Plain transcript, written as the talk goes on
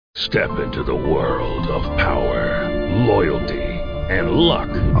Step into the world of power, loyalty, and luck.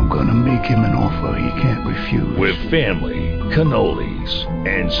 I'm gonna make him an offer he can't refuse. With family, cannolis,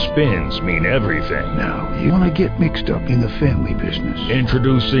 and spins mean everything. Now, you wanna get mixed up in the family business.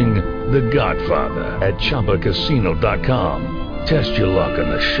 Introducing The Godfather at ChumbaCasino.com. Test your luck in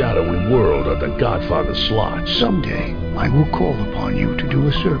the shadowy world of The Godfather slot. Someday, I will call upon you to do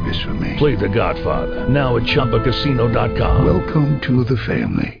a service for me. Play The Godfather, now at ChumbaCasino.com. Welcome to the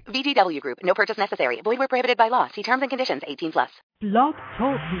family. VGW Group. No purchase necessary. Void where prohibited by law. See terms and conditions. 18+. Blog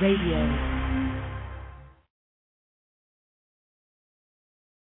Talk Radio.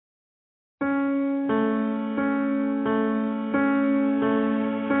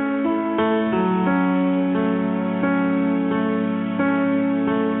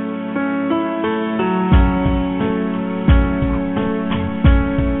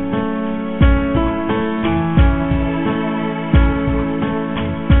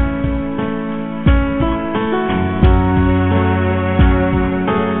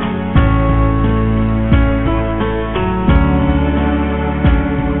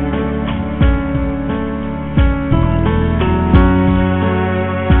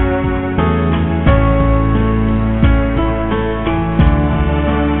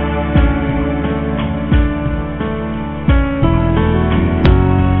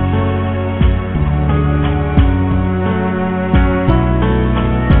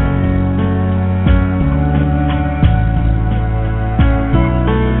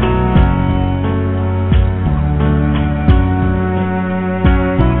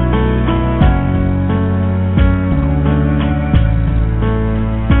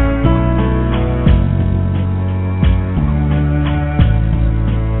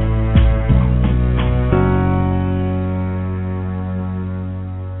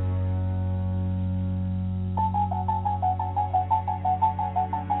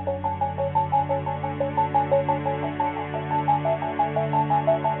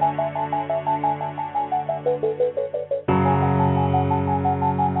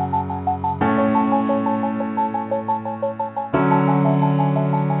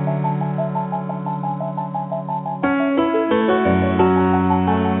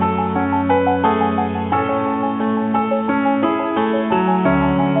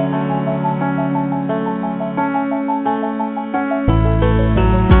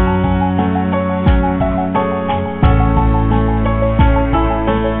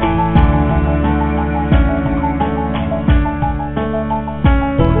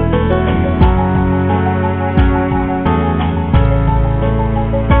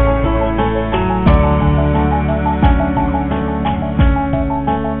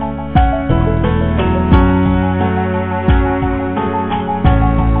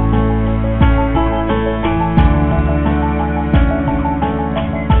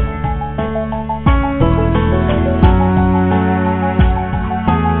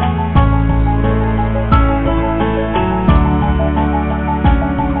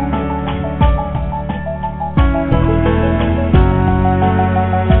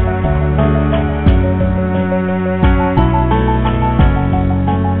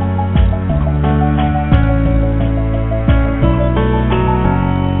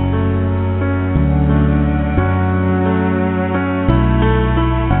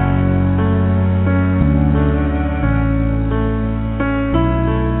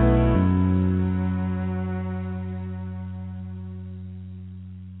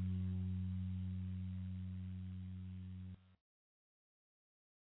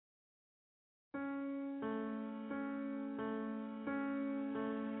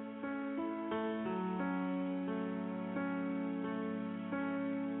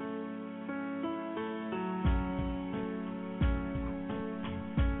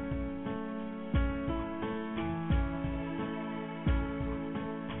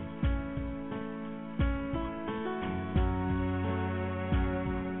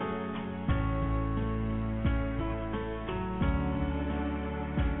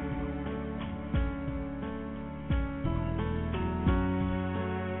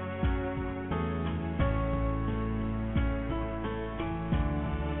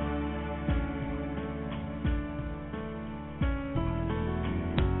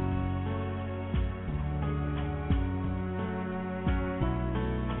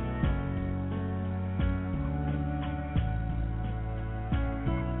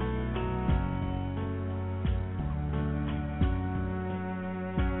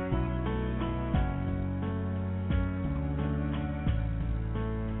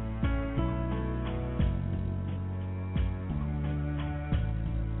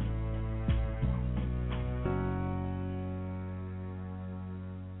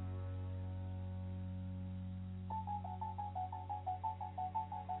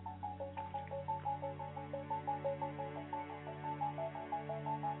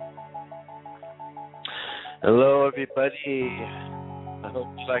 Hello, everybody. I hope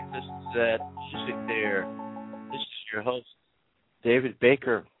you like listening to that music there. This is your host, David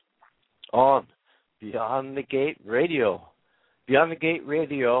Baker, on Beyond the Gate Radio. Beyond the Gate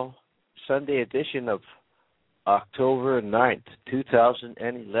Radio, Sunday edition of October 9th,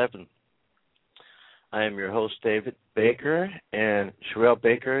 2011. I am your host, David Baker, and Sherelle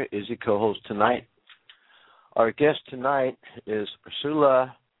Baker is the co-host tonight. Our guest tonight is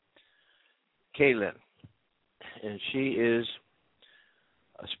Ursula Kalin, and she is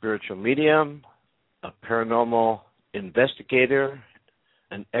a spiritual medium, a paranormal investigator,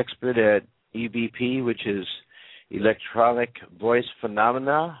 an expert at EVP, which is electronic voice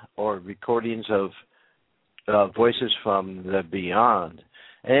phenomena, or recordings of voices from the beyond.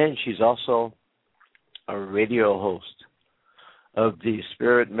 And she's also a radio host of the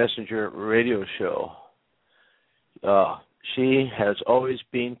Spirit Messenger radio show. She has always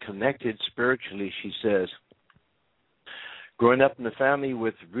been connected spiritually, she says. Growing up in a family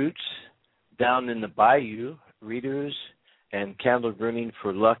with roots down in the bayou, readers and candle burning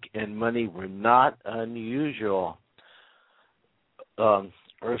for luck and money were not unusual.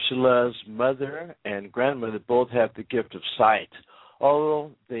 Ursula's mother and grandmother both have the gift of sight, although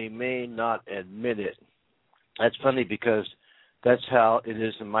they may not admit it. That's funny because that's how it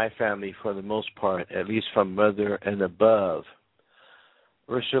is in my family for the most part, at least from mother and above.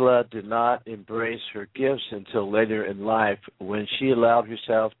 Ursula did not embrace her gifts until later in life, when she allowed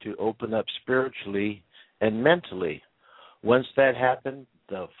herself to open up spiritually and mentally. Once that happened,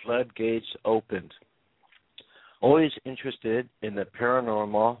 the floodgates opened. Always interested in the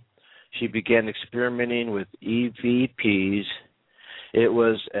paranormal, she began experimenting with EVPs. It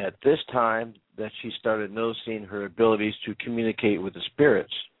was at this time that she started noticing her abilities to communicate with the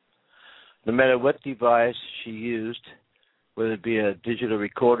spirits. No matter what device she used, whether it be a digital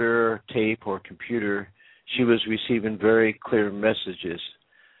recorder, tape, or computer, she was receiving very clear messages.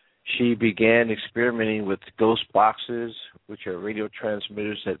 She began experimenting with ghost boxes, which are radio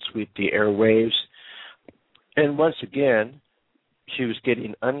transmitters that sweep the airwaves. And once again, she was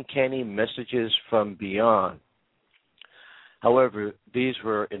getting uncanny messages from beyond. However, these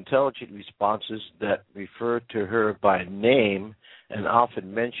were intelligent responses that referred to her by name and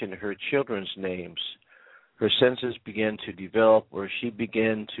often mentioned her children's names. Her senses began to develop, where she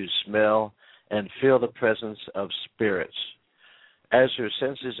began to smell and feel the presence of spirits. As her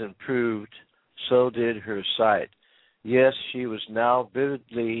senses improved, so did her sight. Yes, she was now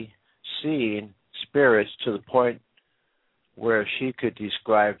vividly seeing spirits to the point where she could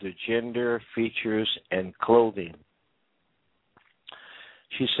describe their gender, features, and clothing.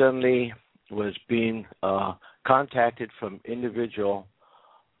 She suddenly was being contacted from individuals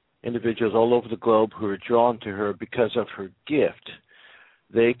all over the globe who were drawn to her because of her gift.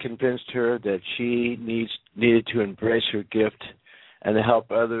 They convinced her that she needed to embrace her gift and to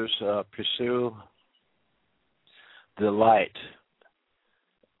help others pursue the light.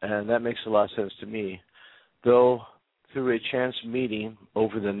 And that makes a lot of sense to me. Though through a chance meeting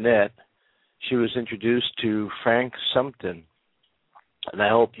over the net, she was introduced to Frank Sumpton. And I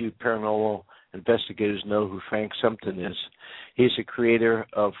hope you paranormal investigators know who Frank Sumpton is. He's the creator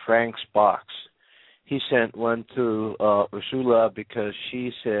of Frank's Box. He sent one to Ursula because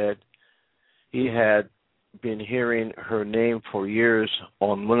she said he had been hearing her name for years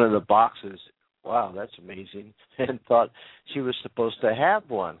on one of the boxes. Wow, that's amazing. And thought she was supposed to have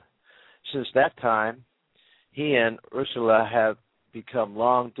one. Since that time, he and Ursula have become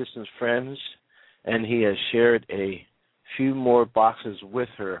long-distance friends, and he has shared a few more boxes with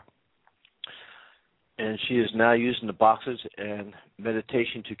her. And she is now using the boxes and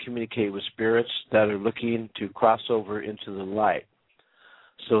meditation to communicate with spirits that are looking to cross over into the light.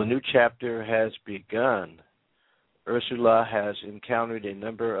 So a new chapter has begun. Ursula has encountered a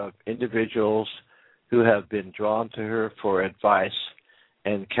number of individuals who have been drawn to her for advice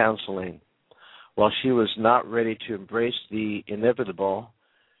and counseling. While she was not ready to embrace the inevitable,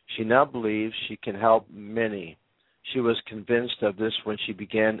 she now believes she can help many. She was convinced of this when she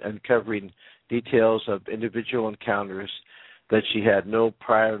began uncovering details of individual encounters that she had no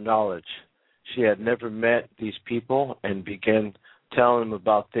prior knowledge. She had never met these people and began telling them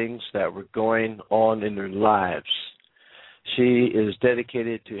about things that were going on in their lives. She is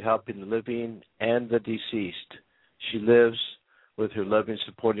dedicated to helping the living and the deceased. She lives with her loving,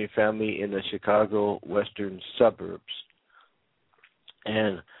 supporting family in the Chicago western suburbs.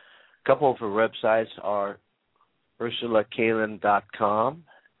 And a couple of her websites are UrsulaKalin.com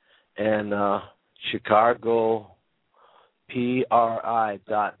and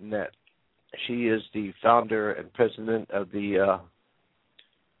ChicagoPRI.net. She is the founder and president of the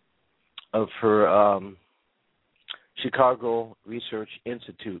of her Chicago Research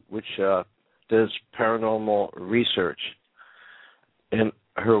Institute, which does paranormal research. And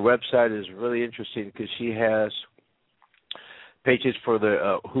her website is really interesting because she has pages for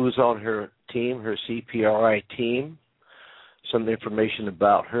the who's on her team, her CPRI team, some information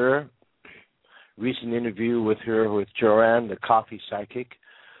about her, recent interview with her with Joanne, the coffee psychic,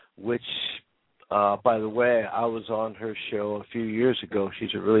 which, by the way, I was on her show a few years ago.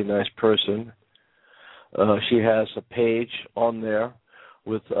 She's a really nice person. She has a page on there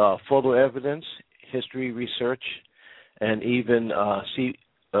with photo evidence, history research, and even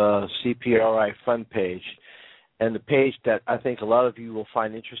CPRI fund page. And the page that I think a lot of you will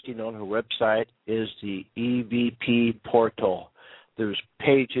find interesting on her website is the EVP portal. There's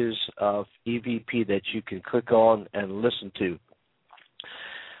pages of EVP that you can click on and listen to.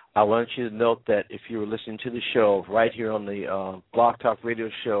 I want you to note that if you were listening to the show, right here on the Blog Talk Radio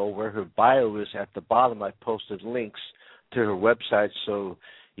show, where her bio is at the bottom, I posted links to her website, so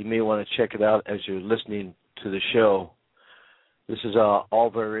you may want to check it out as you're listening to the show. This is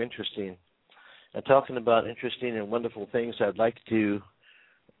all very interesting. And talking about interesting and wonderful things, I'd like to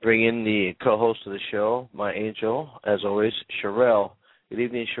bring in the co-host of the show, my angel, as always, Sherelle. Good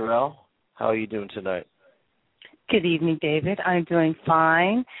evening, Sherelle. How are you doing tonight? Good evening, David. I'm doing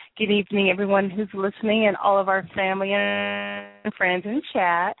fine. Good evening, everyone who's listening and all of our family and friends in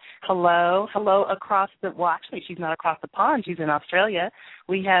chat. Hello. Hello across the, well, actually, she's not across the pond. She's in Australia.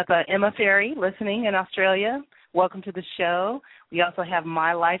 We have Emma Ferry listening in Australia. Welcome to the show. We also have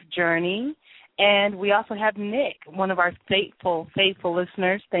My Life Journey. And we also have Nick, one of our faithful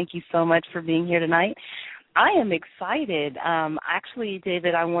listeners. Thank you so much for being here tonight. I am excited. Actually,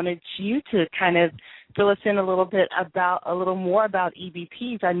 David, I wanted you to kind of fill us in a little more about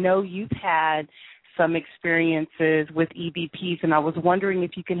EVPs. I know you've had some experiences with EVPs, and I was wondering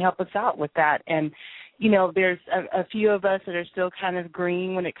if you can help us out with that. And, you know, there's a few of us that are still kind of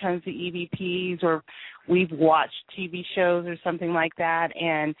green when it comes to EVPs, or we've watched TV shows or something like that,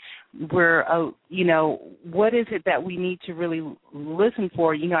 and we're, you know, what is it that we need to really listen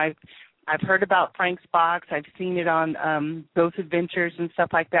for? You know, I've heard about Frank's Box. I've seen it on Ghost Adventures and stuff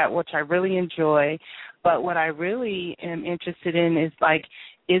like that, which I really enjoy. But what I really am interested in is, like,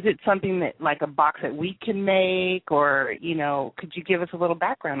 is it something that, like, a box that we can make, or, you know, could you give us a little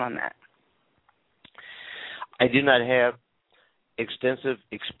background on that? I do not have extensive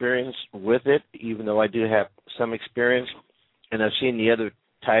experience with it, even though I do have some experience, and I've seen the other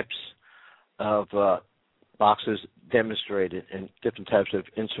types of boxes demonstrated and different types of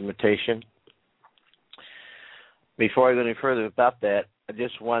instrumentation. Before I go any further about that, I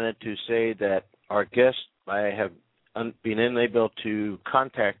just wanted to say that our guest, I have been unable to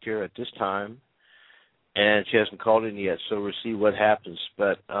contact her at this time, and she hasn't called in yet, so we'll see what happens.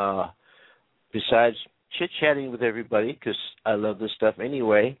 But besides chit-chatting with everybody, because I love this stuff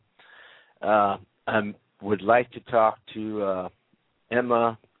anyway, I would like to talk to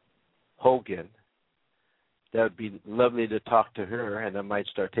Emma HOGAN. That would be lovely to talk to her, and I might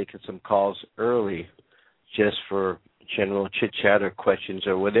start taking some calls early just for general chit-chat or questions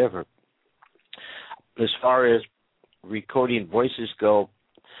or whatever. As far as recording voices go,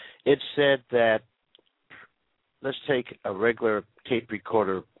 it's said that, let's take a regular tape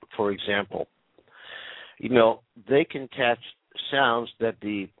recorder, for example. You know, they can catch sounds that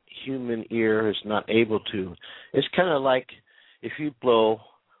the human ear is not able to. It's kind of like if you blow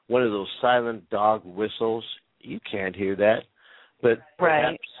one of those silent dog whistles, you can't hear that. But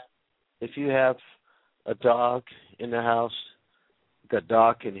perhaps if you have a dog in the house, the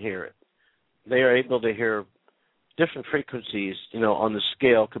dog can hear it. They are able to hear different frequencies, you know, on the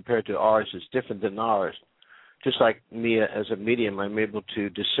scale compared to ours is different than ours. Just like me as a medium, I'm able to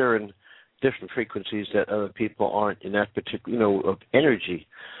discern different frequencies that other people aren't in that particular, you know, of energy.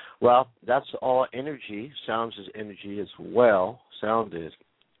 Well, that's all energy. Sounds is energy as well. Sound is.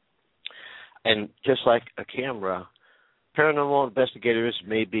 And just like a camera, paranormal investigators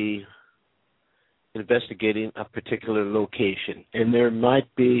may be investigating a particular location, and there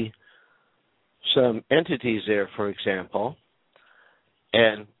might be some entities there, for example,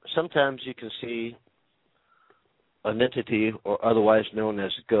 and sometimes you can see an entity, or otherwise known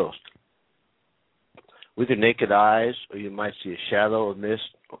as a ghost, with your naked eyes, or you might see a shadow, a mist,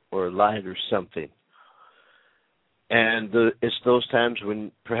 or a light or something. And it's those times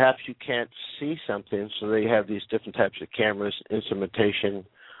when perhaps you can't see something, so they have these different types of cameras, instrumentation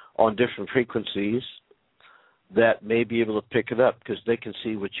on different frequencies that may be able to pick it up because they can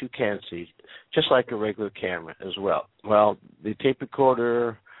see what you can't see, just like a regular camera as well. Well, the tape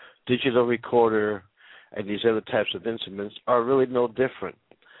recorder, digital recorder, and these other types of instruments are really no different.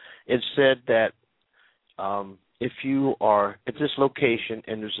 It's said that if you are at this location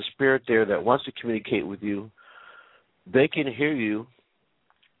and there's a spirit there that wants to communicate with you, they can hear you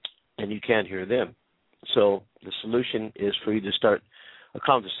and you can't hear them. So the solution is for you to start a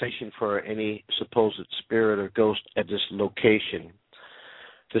conversation for any supposed spirit or ghost at this location,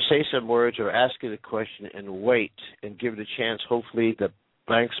 to say some words or ask it a question and wait and give it a chance. Hopefully the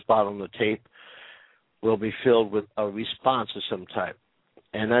blank spot on the tape will be filled with a response of some type.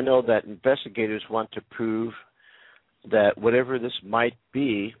 And I know that investigators want to prove that whatever this might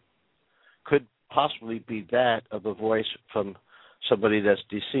be could possibly be that of a voice from somebody that's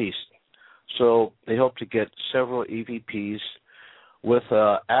deceased. So they hope to get several EVPs with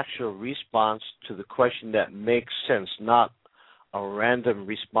an actual response to the question that makes sense, not a random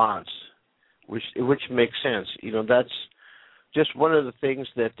response, which makes sense. You know, that's just one of the things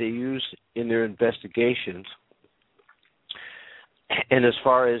that they use in their investigations. And as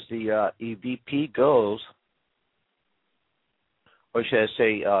far as the EVP goes, or should I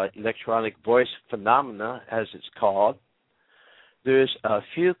say electronic voice phenomena, as it's called, there's a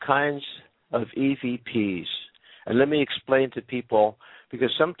few kinds of EVPs. And let me explain to people, because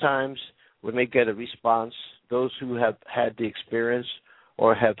sometimes when they get a response, those who have had the experience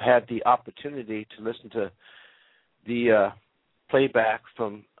or have had the opportunity to listen to the playback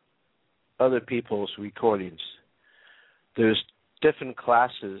from other people's recordings, there's different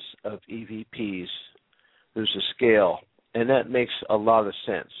classes of EVPs. There's a scale, and that makes a lot of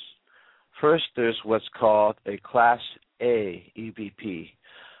sense. First, there's what's called a Class A EVP.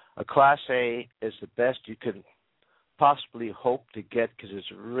 A Class A is the best you can possibly hope to get because it's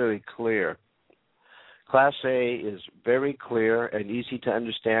really clear. Class A is very clear and easy to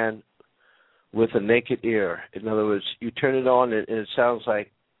understand with a naked ear. In other words, you turn it on and it sounds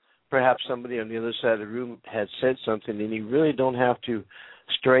like perhaps somebody on the other side of the room had said something, and you really don't have to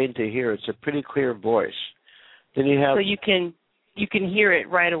strain to hear. It's a pretty clear voice. Then you have, so you can hear it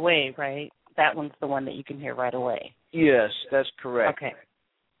right away, right? That one's the one that you can hear right away. Yes, that's correct. Okay.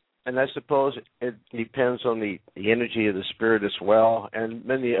 And I suppose it depends on the energy of the spirit as well, and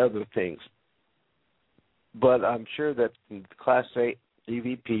many other things. But I'm sure that Class A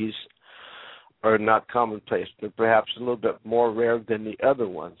EVPs are not commonplace, but perhaps a little bit more rare than the other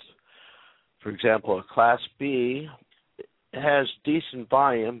ones. For example, a Class B has decent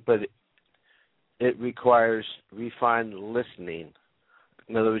volume, but it requires refined listening.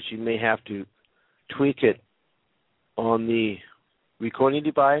 In other words, you may have to tweak it on the recording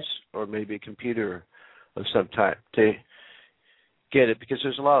device or maybe a computer of some type to get it, because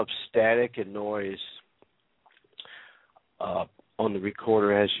there's a lot of static and noise on the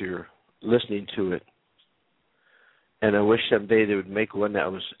recorder as you're listening to it. And I wish someday they would make one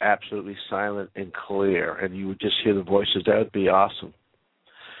that was absolutely silent and clear and you would just hear the voices. That would be awesome.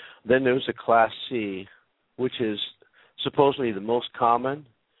 Then there's a Class C, which is supposedly the most common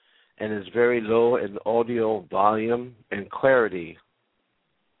and is very low in audio volume and clarity.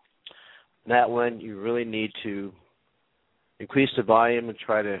 That one, you really need to increase the volume and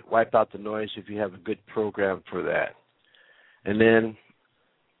try to wipe out the noise if you have a good program for that. And then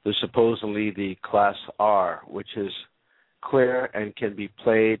there's supposedly the Class R, which is clear and can be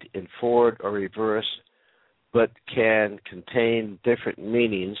played in forward or reverse, but can contain different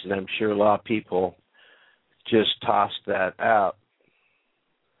meanings, and I'm sure a lot of people just toss that out.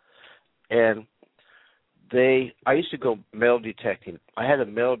 And I used to go metal detecting. I had a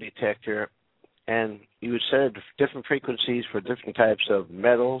metal detector, and you would set it to different frequencies for different types of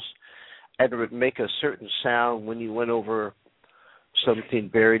metals, and it would make a certain sound when you went over something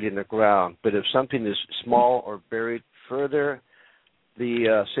buried in the ground. But if something is small or buried further,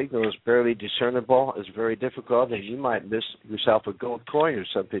 the signal is barely discernible. It's very difficult, and you might miss yourself a gold coin or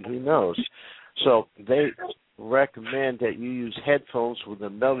something. Who knows? So they recommend that you use headphones with a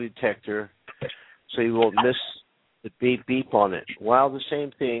metal detector so you won't miss the beep beep on it. While the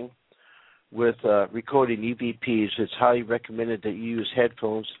same thing with recording EVPs, it's highly recommended that you use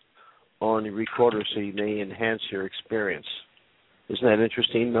headphones on the recorder so you may enhance your experience. Isn't that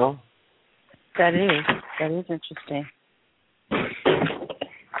interesting, Mel? That is interesting.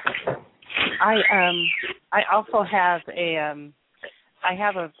 I also have a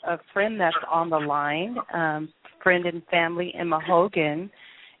friend that's on the line, friend and family, Emma Hogan.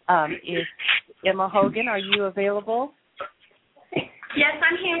 Is Emma Hogan, are you available? Yes,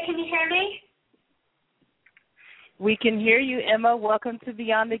 I'm here. Can you hear me? We can hear you, Emma. Welcome to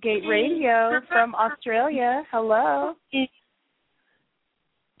Beyond the Gate Radio from Australia. Hello.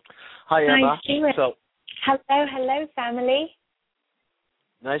 Hi, Emma. Hello, family.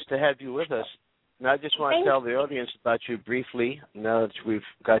 Nice to have you with us. Now, I just want to tell the audience about you briefly, now that we've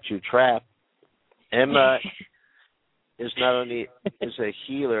got you trapped. Emma is not only is a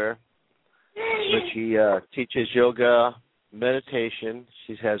healer, but she teaches yoga, meditation.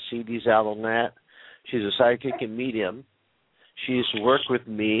 She has CDs out on that. She's a psychic and medium. She's worked with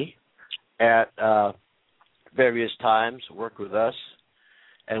me at various times, worked with us,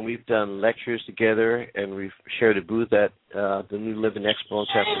 and we've done lectures together, and we've shared a booth at the New Living Expo in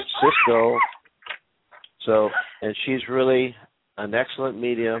San Francisco. So, and she's really an excellent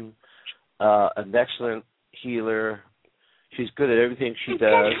medium, an excellent healer. She's good at everything she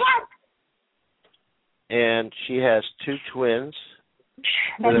does. And she has 2 twins.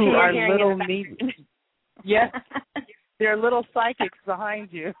 Who are little mediums. Yes. There are little psychics behind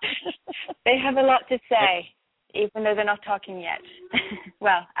you. They have a lot to say, even though they're not talking yet.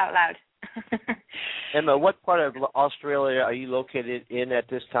 Well, out loud. Emma, what part of Australia are you located in at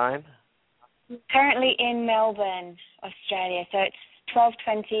this time? Currently in Melbourne, Australia. So it's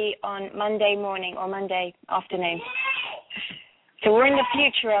 12:20 on Monday morning or Monday afternoon. So we're in the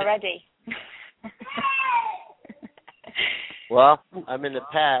future already. Well, I'm in the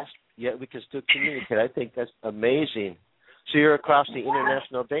past, yet we can still communicate. I think that's amazing. So you're across the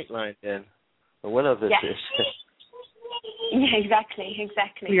international date line then, or whatever this is. Yeah, exactly.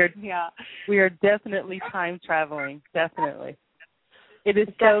 We are definitely time traveling, definitely. It is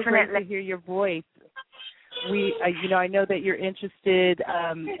so great to hear your voice. I know that you're interested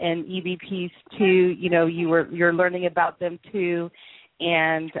in EVPs too. You're learning about them too,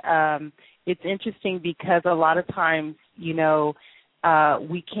 and it's interesting because a lot of times,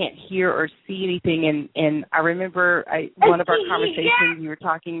 we can't hear or see anything. And I remember one of our conversations, you were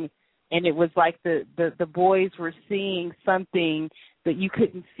talking, and it was like the boys were seeing something, but you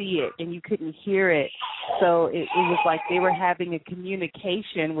couldn't see it and you couldn't hear it. So it was like they were having a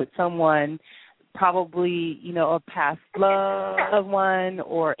communication with someone, probably, a past loved one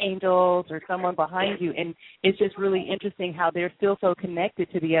or angels or someone behind you. And it's just really interesting how they're still so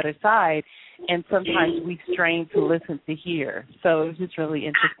connected to the other side. And sometimes we strain to listen to hear. So it was just really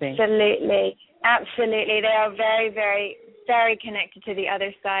interesting. Absolutely. They are very, very, very connected to the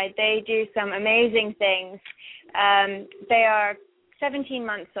other side. They do some amazing things. They are 17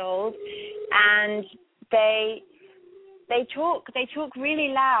 months old, and they talk really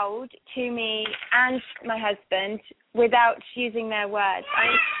loud to me and my husband without using their words.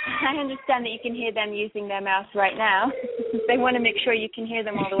 I understand that you can hear them using their mouth right now. They want to make sure you can hear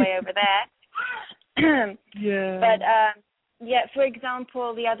them all the way over there. Yeah. But for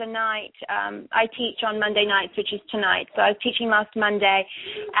example, the other night, I teach on Monday nights, which is tonight. So I was teaching last Monday,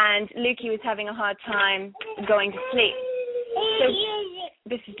 and Lukey was having a hard time going to sleep. So,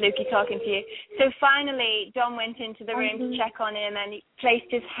 this is Lukey talking to you. So finally, Dom went into the room to check on him, and he placed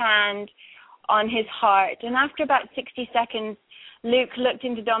his hand on his heart. And after about 60 seconds, Luke looked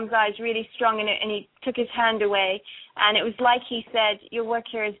into Dom's eyes really strong, and he took his hand away. And it was like he said, "Your work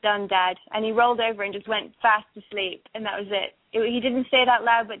here is done, Dad." And he rolled over and just went fast asleep, and that was it. He didn't say it out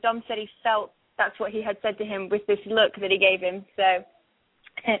loud, but Dom said he felt that's what he had said to him with this look that he gave him. So,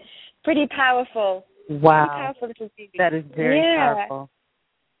 pretty powerful. Wow. Pretty powerful little baby. That is very powerful.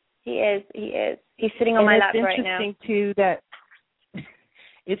 He is. He's sitting on my lap right now.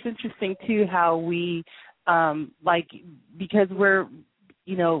 It's interesting, too, how we, because we're,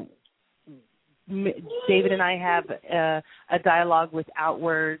 David and I have a dialogue without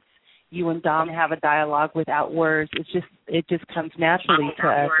words. You and Dom have a dialogue without words. It just comes naturally to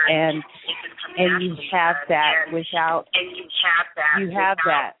us, and you have that without. You have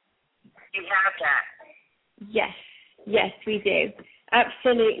that. Yes, we do.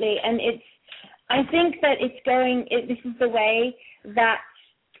 Absolutely. And I think that this is the way that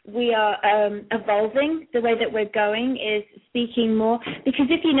we are evolving. The way that we're going is speaking more. Because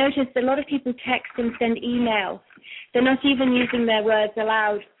if you notice, a lot of people text and send emails. They're not even using their words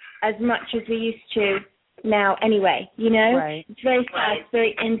aloud as much as we used to now anyway, Right. It's very fast,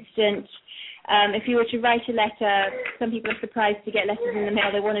 very instant. If you were to write a letter, some people are surprised to get letters in the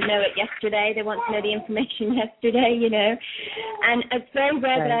mail. They want to know it yesterday. They want to know the information yesterday, And it's very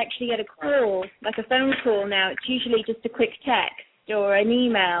rare that I actually get a call, like a phone call now. It's usually just a quick text or an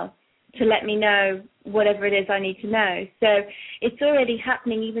email to let me know whatever it is I need to know. So it's already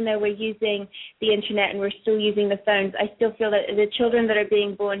happening, even though we're using the internet and we're still using the phones. I still feel that the children that are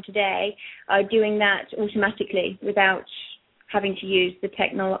being born today are doing that automatically without having to use the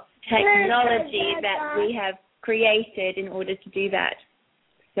technology that we have created in order to do that.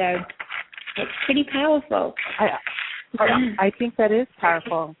 So it's pretty powerful. I think that is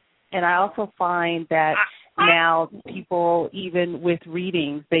powerful. And I also find that now people, even with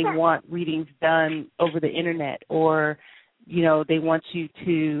readings, they want readings done over the internet, or, they want you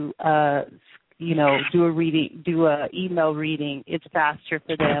to, do a email reading, it's faster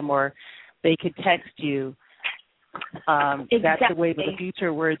for them, or they could text you. Exactly. That's the way the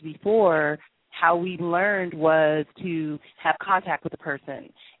future was before. How we learned was to have contact with the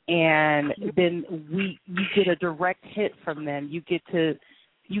person, and then you get a direct hit from them. You get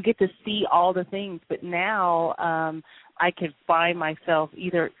to see all the things. But now I can find myself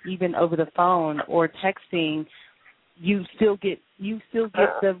even over the phone or texting. You still get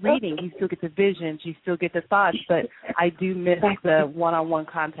the reading, you still get the visions, you still get the thoughts, but I do miss the one-on-one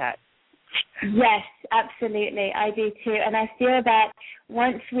contact. Yes, absolutely. I do too. And I feel that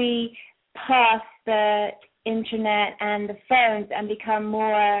once we pass the internet and the phones and become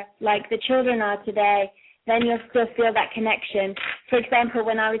more like the children are today, then you'll still feel that connection. For example,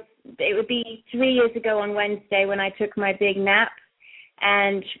 it would be 3 years ago on Wednesday when I took my big nap,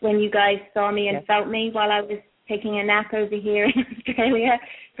 and when you guys saw me and felt me while I was taking a nap over here in Australia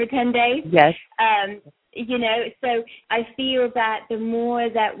for 10 days. Yes. So I feel that the more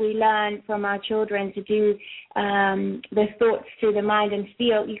that we learn from our children to do the thoughts through the mind and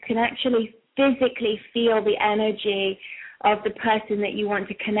feel, you can actually physically feel the energy of the person that you want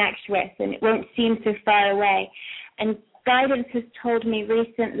to connect with, and it won't seem so far away. And guidance has told me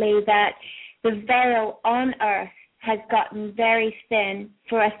recently that the veil on earth has gotten very thin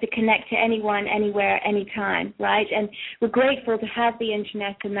for us to connect to anyone, anywhere, anytime, right? And we're grateful to have the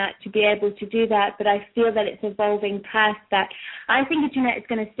internet and that, to be able to do that, but I feel that it's evolving past that. I think internet is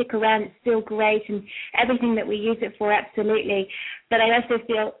going to stick around. It's still great, and everything that we use it for, absolutely. But I also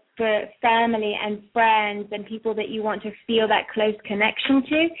feel for family and friends and people that you want to feel that close connection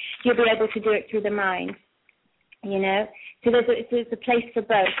to, you'll be able to do it through the mind, So there's a place for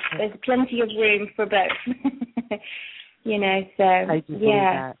both. There's plenty of room for both. So I do believe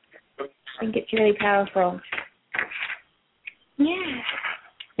that. I think it's really powerful. Yeah.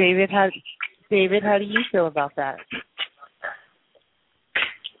 David, how do you feel about that?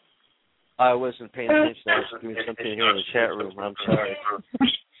 I wasn't paying attention. I was doing something here in the chat room. I'm sorry.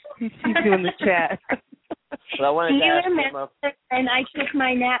 She's doing the chat. But I wanted to ask remember when I took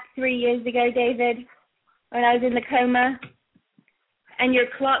my nap 3 years ago, David, when I was in the coma, and your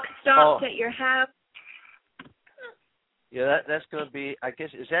clock stopped at your house? Yeah, that's going to be, I guess,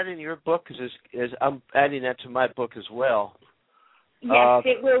 is that in your book? Because I'm adding that to my book as well. Yes,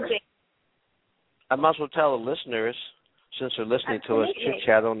 it will be. I might as well tell the listeners, since they're listening to us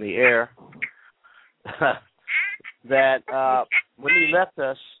chit-chat on the air, that when you left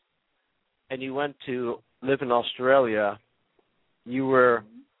us and you went to live in Australia, you were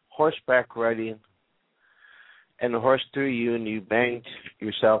horseback riding, and the horse threw you, and you banged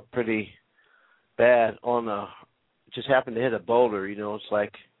yourself pretty bad just happened to hit a boulder. It's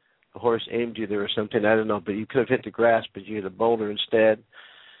like the horse aimed you there or something. I don't know, but you could have hit the grass, but you hit a boulder instead,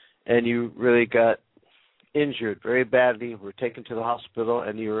 and you really got injured very badly. You were taken to the hospital,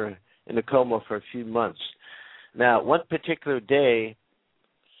 and you were in a coma for a few months. Now, one particular day,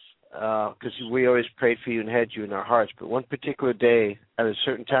 because we always prayed for you and had you in our hearts, but one particular day at a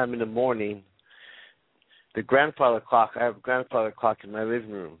certain time in the morning, the grandfather clock, I have a grandfather clock in my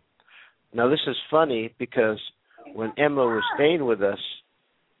living room. Now, this is funny because when Emma was staying with us,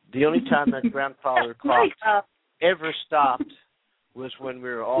 the only time that grandfather clock ever stopped was when we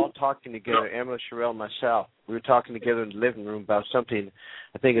were all talking together, Emma, Sherelle, myself. We were talking together in the living room about something.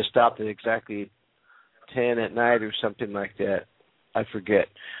 I think it stopped at exactly 10 at night or something like that. I forget.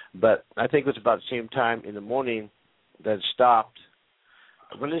 But I think it was about the same time in the morning that it stopped.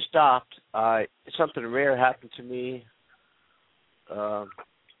 When it stopped, something rare happened to me.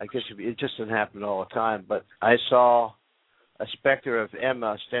 I guess it just didn't happen all the time, but I saw a specter of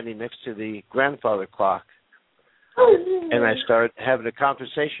Emma standing next to the grandfather clock, and I started having a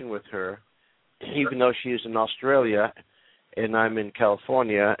conversation with her, even though she is in Australia, and I'm in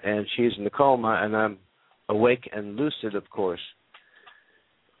California, and she's in the coma, and I'm awake and lucid, of course.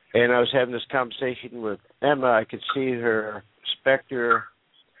 And I was having this conversation with Emma. I could see her specter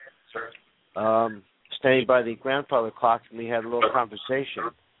standing by the grandfather clock, and we had a little conversation.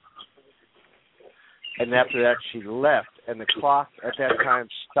 And after that, she left, and the clock at that time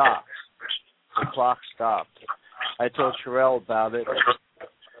stopped. The clock stopped. I told Sherelle about it,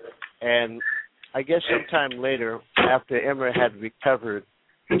 and I guess sometime later, after Emma had recovered,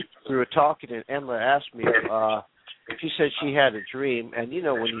 we were talking, and Emma asked me, she said she had a dream, and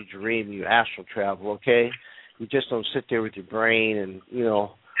when you dream, you astral travel, okay? You just don't sit there with your brain and,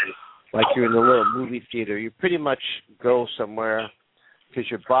 like you're in a little movie theater. You pretty much go somewhere because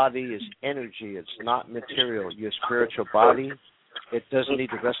your body is energy. It's not material. Your spiritual body, it doesn't need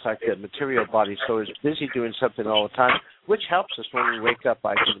to rest like a material body, so it's busy doing something all the time, which helps us when we wake up,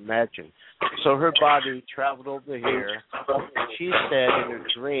 I can imagine. So her body traveled over here. She said in her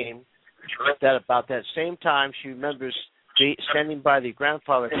dream that about that same time she remembers standing by the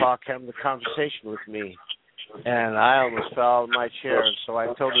grandfather clock having the conversation with me. And I almost fell out of my chair, and so I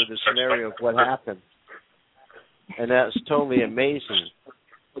told her the scenario of what happened. And that was totally amazing.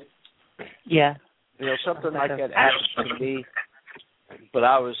 Yeah. You know, something like that happened to me, but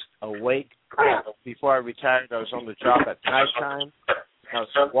I was awake. Before I retired, I was on the job at nighttime. I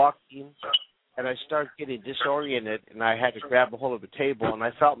was walking, and I started getting disoriented, and I had to grab a hold of a table, and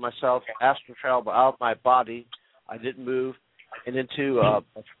I felt myself astral travel out of my body. I didn't move, and into a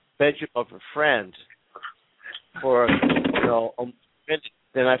bedroom of a friend for, you know, a minute.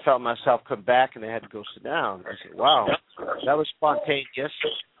 Then I felt myself come back, and I had to go sit down. I said, wow, that was spontaneous.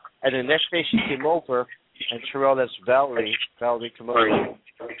 And the next day she came over, and Sherelle, that's Valerie came over.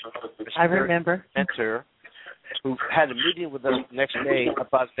 I remember. Mentor, who had a meeting with us the next day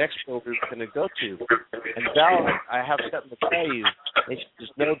about the expo we were going to go to. And Valerie, I have something to tell you. And she says,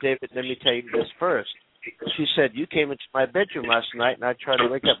 no, David, let me tell you this first. She said, you came into my bedroom last night, and I tried to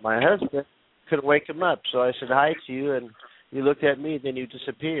wake up my husband, couldn't wake him up. So I said hi to you, and you looked at me, then you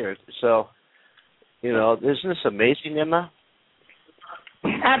disappeared. So, you know, isn't this amazing, Emma?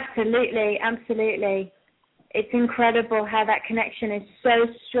 Absolutely, absolutely. It's incredible how that connection is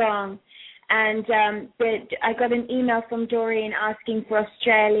so strong. And I got an email from Doreen asking for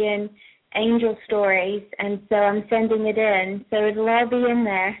Australian angel stories, and so I'm sending it in. So it'll all be in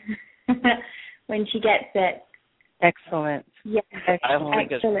there when she gets it. Excellent. Yeah, I don't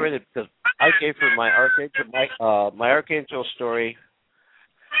think it's brilliant because I gave her my archangel story,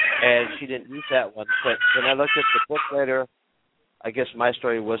 and she didn't use that one. But when I looked at the book later, I guess my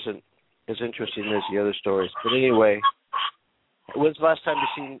story wasn't as interesting as the other stories. But anyway, when's the last time you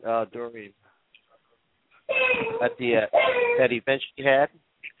seen Doreen? At the that event she had?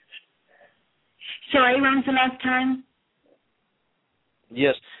 Sorry, when's the last time?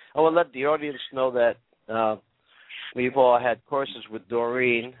 Yes. I will let the audience know that we've all had courses with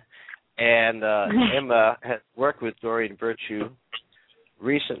Doreen, and Emma has worked with Doreen Virtue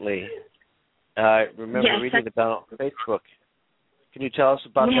recently. I remember reading about it on Facebook. Can you tell us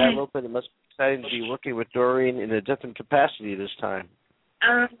about that a little bit? It must be exciting to be working with Doreen in a different capacity this time.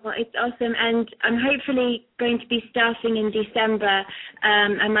 Well, it's awesome, and I'm hopefully going to be starting in December,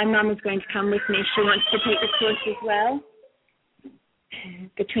 and my mum is going to come with me. She wants to take the course as well.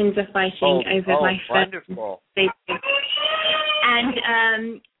 The twins are fighting over my phone. Wonderful.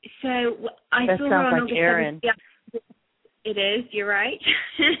 And so I that saw sounds her on like August Erin. 7th. It is, you're right.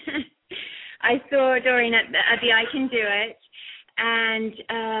 I saw Doreen at the I Can Do It, and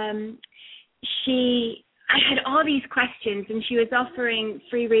I had all these questions, and she was offering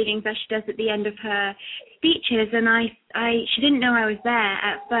free readings as she does at the end of her speeches, and she didn't know I was there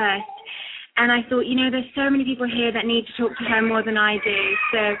at first, and I thought, you know, there's so many people here that need to talk to her more than I do,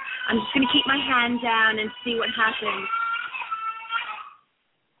 so I'm just going to keep my hand down and see what happens.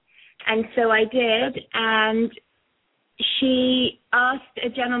 And so I did, and she asked a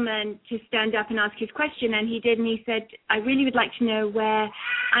gentleman to stand up and ask his question, and he did, and he said, I really would like to know where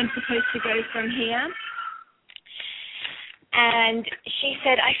I'm supposed to go from here. And she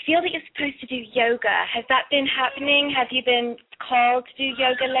said, I feel that you're supposed to do yoga. Has that been happening? Have you been called to do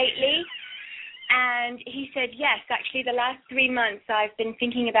yoga lately? And he said, yes, actually the last 3 months I've been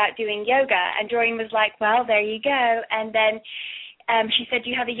thinking about doing yoga. And Doreen was like, well, there you go. And then she said, do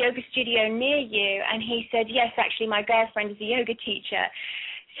you have a yoga studio near you? And he said, yes, actually my girlfriend is a yoga teacher.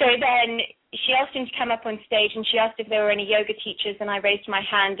 So then she asked him to come up on stage, and she asked if there were any yoga teachers, and I raised my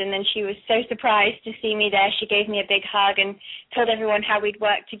hand, and then she was so surprised to see me there. She gave me a big hug and told everyone how we'd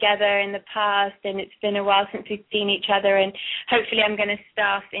worked together in the past, and it's been a while since we've seen each other, and hopefully I'm going to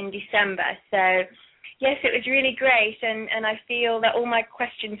staff in December. So, yes, it was really great, and I feel that all my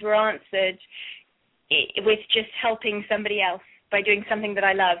questions were answered with just helping somebody else by doing something that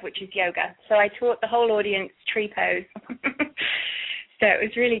I love, which is yoga. So I taught the whole audience tree pose. So it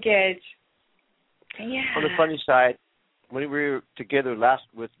was really good. Yeah. On the funny side, when we were together last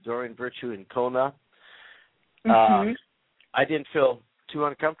with Doreen Virtue in Kona, I didn't feel too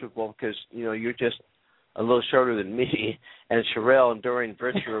uncomfortable because, you know, you're just a little shorter than me, and Sherelle and Doreen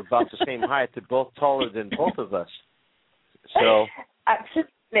Virtue are about the same height. They're both taller than both of us. So,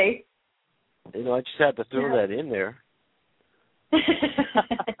 absolutely. You know, I just had to throw that in there.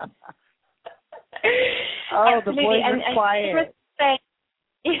 Oh, the boys are quiet.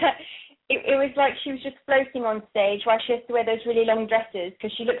 Yeah, it was like she was just floating on stage while she has to wear those really long dresses,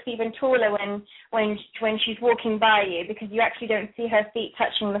 because she looks even taller when she's walking by you, because you actually don't see her feet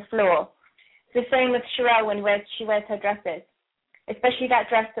touching the floor. It's the same with Sherelle when she wears her dresses, especially that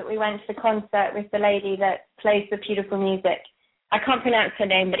dress that we went to the concert with the lady that plays the beautiful music. I can't pronounce her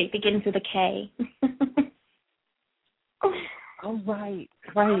name, but it begins with a K. Oh, right.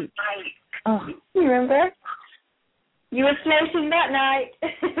 Oh, you remember? You were floating that night.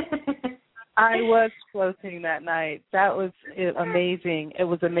 I was floating that night. That was amazing. It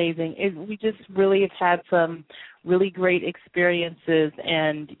was amazing. We just really have had some really great experiences,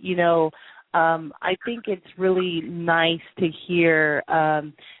 and, I think it's really nice to hear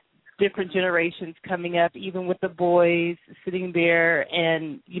different generations coming up, even with the boys sitting there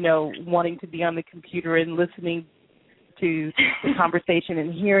and, wanting to be on the computer and listening to the conversation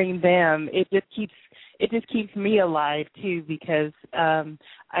and hearing them. It just keeps me alive too, because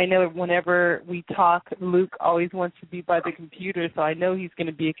I know whenever we talk, Luke always wants to be by the computer, so I know he's going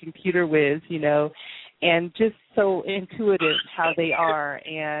to be a computer whiz, and just so intuitive how they are,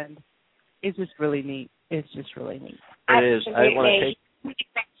 and it's just really neat. It's just really neat. It is. I want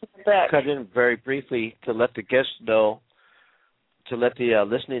to cut in very briefly to let the guests know, to let the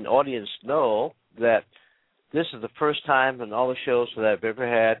listening audience know that this is the first time in all the shows that I've ever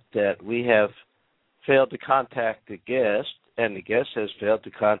had that we have failed to contact the guest, and the guest has failed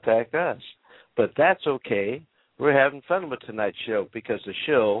to contact us. But that's okay. We're having fun with tonight's show because the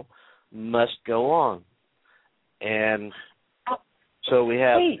show must go on. And so we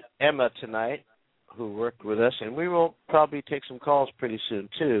have Emma tonight who worked with us, and we will probably take some calls pretty soon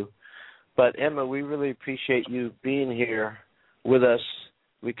too. But Emma, we really appreciate you being here with us.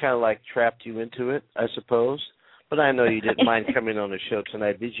 We kind of like trapped you into it, I suppose. But I know you didn't mind coming on the show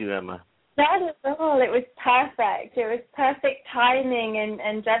tonight, did you, Emma? Not at all. It was perfect. It was perfect timing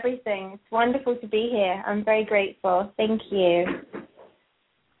and everything. It's wonderful to be here. I'm very grateful. Thank you.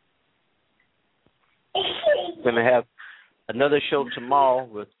 We're going to have another show tomorrow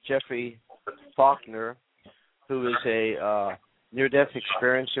with Jeffrey Faulkner, who is a near-death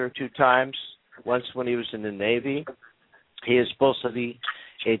experiencer 2 times, once when he was in the Navy. He is supposed to be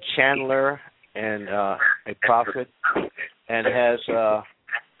a channeler and a prophet, and has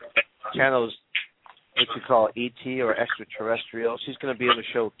channels what you call ET or extraterrestrials. He's going to be on the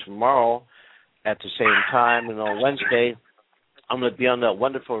show tomorrow at the same time, and on Wednesday I'm going to be on that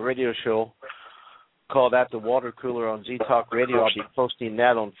wonderful radio show called At the Water Cooler on Z-Talk Radio. I'll be posting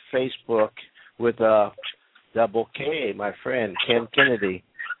that on Facebook with Double K, my friend, Ken Kennedy.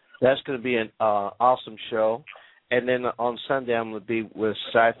 That's going to be an awesome show. And then on Sunday, I'm going to be with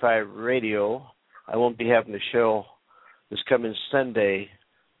Sci-Fi Radio. I won't be having the show this coming Sunday,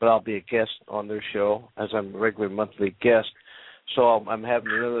 but I'll be a guest on their show as I'm a regular monthly guest. So I'm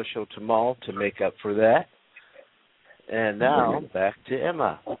having another show tomorrow to make up for that. And now, back to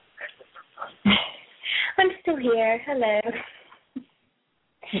Emma. I'm still here. Hello.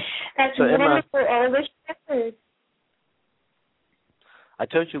 That's so wonderful. Emma, All the shows. I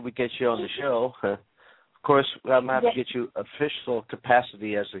told you we'd get you on the show. Of course, I'm going to have to get you official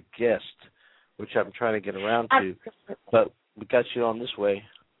capacity as a guest, which I'm trying to get around to. But we got you on this way.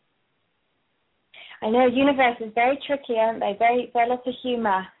 I know, universe is very tricky, aren't they? Very lots of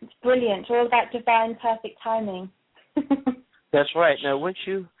humor. It's brilliant. All about divine, perfect timing. That's right. Now,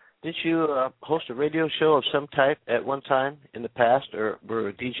 did you host a radio show of some type at one time in the past, or were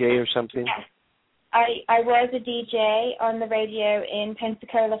a DJ or something? Yes. I was a DJ on the radio in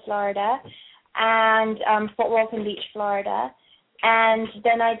Pensacola, Florida, and Fort Walton Beach, Florida. And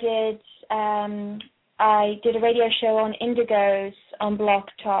then I did a radio show on Indigo's on Blog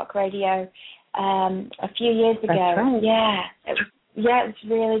Talk Radio a few years ago. That's right. Yeah. It was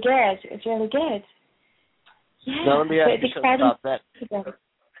really good. It was really good. Yeah. Now, let me ask you something about that.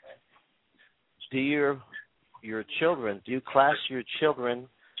 Do your children, do you class your children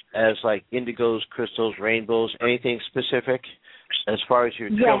as like indigos, crystals, rainbows, anything specific as far as your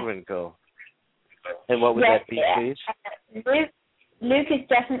children go? And what would that be, please? Luke is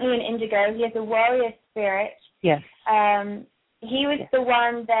definitely an indigo. He has a warrior spirit. Yes. He was the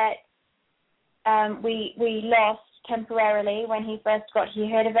one that we lost temporarily when he first got here.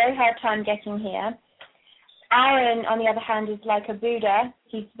 He had a very hard time getting here. Aaron, on the other hand, is like a Buddha.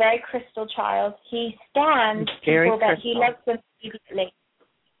 He's a very crystal child. He scans people that he loves them immediately.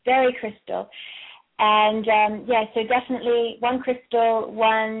 Very crystal. And, so definitely one crystal,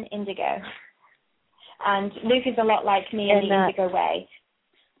 one indigo. And Luke is a lot like me in the indigo way.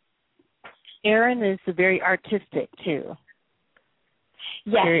 Aaron is very artistic, too.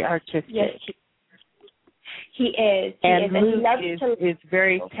 Yes. Very artistic. Yes. He is. And and he Luke loves is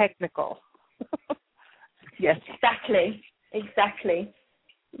very technical. Yes. Exactly.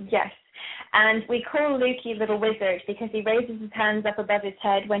 Yes. And we call Lukey Little Wizard because he raises his hands up above his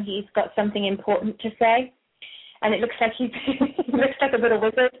head when he's got something important to say. And it looks like he looks like a little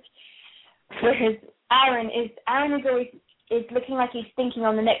wizard. Whereas Aaron is always looking like he's thinking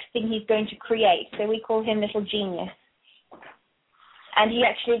on the next thing he's going to create. So we call him Little Genius. And he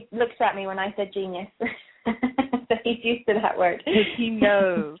actually looks at me when I said genius. So he's used to that word. He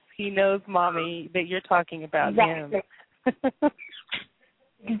knows, Mommy, that you're talking about him.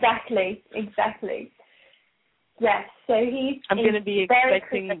 Exactly. Yes. So I'm going to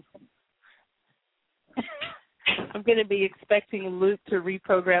be expecting Luke to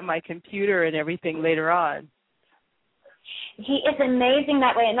reprogram my computer and everything later on. He is amazing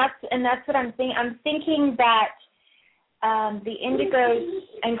that way, and that's what I'm thinking. I'm thinking that the indigos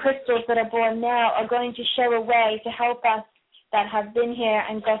and crystals that are born now are going to show a way to help us that have been here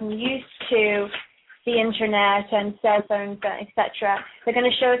and gotten used to the internet and cell phones, etc. They're going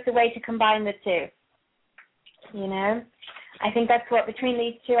to show us a way to combine the two. You know, I think that's what, between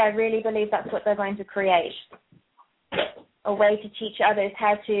these two, I really believe that's what they're going to create. A way to teach others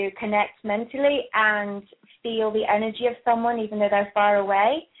how to connect mentally and feel the energy of someone even though they're far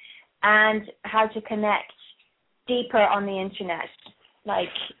away, and how to connect deeper on the internet. Like,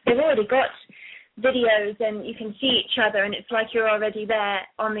 they've already got videos and you can see each other and it's like you're already there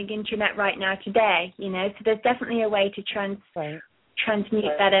on the internet right now today, you know. So there's definitely a way to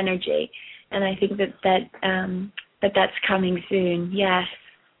transmute that energy, and I think that's coming soon. Yes,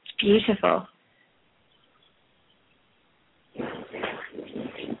 it's beautiful.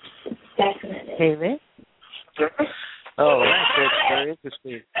 Definitely. David? Oh, that's very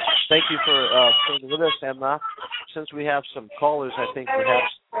interesting. Thank you for staying with us, Emma. Since we have some callers, I think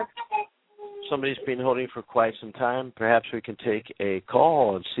perhaps somebody's been holding for quite some time. Perhaps we can take a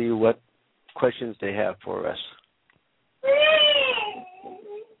call and see what questions they have for us.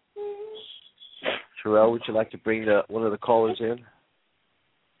 Sherelle, would you like to bring one of the callers in?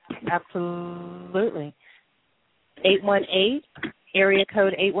 Absolutely. 818, area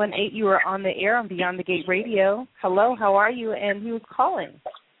code 818. You are on the air on Beyond the Gate Radio. Hello, how are you, and who's calling?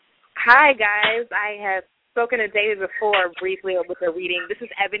 Hi, guys. I have spoken to David before briefly with a reading. This is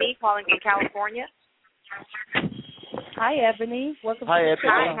Ebony calling from California. Hi, Ebony. Welcome Hi, to the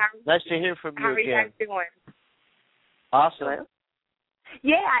Ebony. show. Nice to hear from you again. How are you guys doing? Awesome. Hello?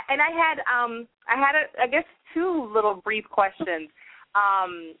 Yeah, and I had I guess two little brief questions.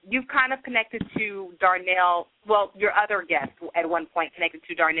 You've kind of connected to Darnell, well, your other guest at one point connected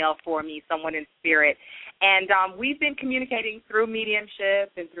to Darnell for me, someone in spirit. And we've been communicating through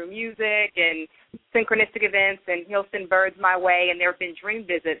mediumship and through music and synchronistic events, and he'll send birds my way, and there have been dream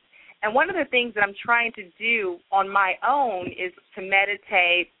visits. And one of the things that I'm trying to do on my own is to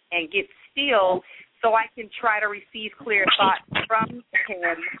meditate and get still so I can try to receive clear thoughts from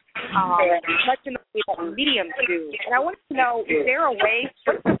him, much in the way that mediums do. And I want to know, is there a way,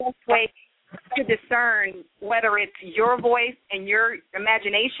 what's the best way to discern whether it's your voice and your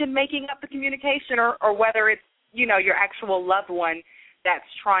imagination making up the communication or whether it's, you know, your actual loved one that's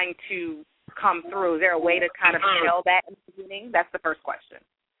trying to come through? Is there a way to kind of tell that in the beginning? That's the first question.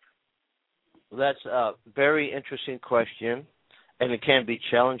 Well, that's a very interesting question, and it can be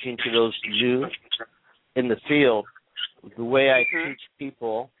challenging to those new in the field. The way I teach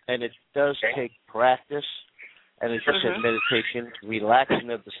people, and it does take practice, and it's just a meditation, relaxing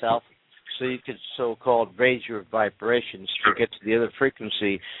of the self, so you can so-called raise your vibrations to get to the other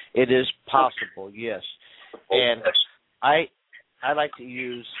frequency. It is possible, yes. And I like to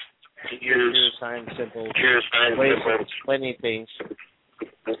use sign symbols, ways of explaining things.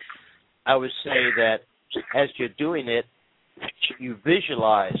 I would say that as you're doing it, you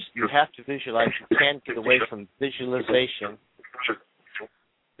visualize. You have to visualize. You can't get away from visualization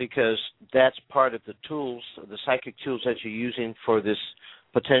because that's part of the tools, the psychic tools that you're using for this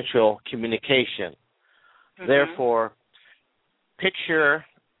potential communication. Therefore, picture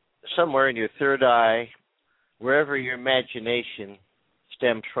somewhere in your third eye, wherever your imagination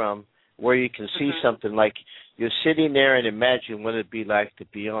stems from, where you can see something like you're sitting there and imagine what it'd be like to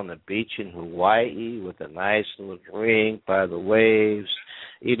be on the beach in Hawaii with a nice little drink by the waves,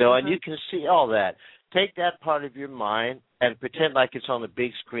 you know, and you can see all that. Take that part of your mind and pretend like it's on a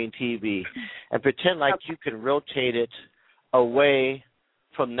big screen TV and pretend like you can rotate it away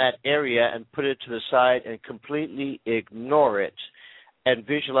from that area and put it to the side and completely ignore it and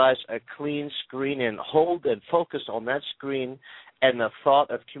visualize a clean screen and hold and focus on that screen and the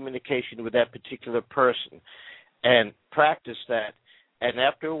thought of communication with that particular person, and practice that. And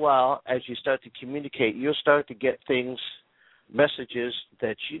after a while, as you start to communicate, you'll start to get messages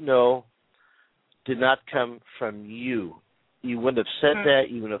that you know did not come from you. You wouldn't have said that.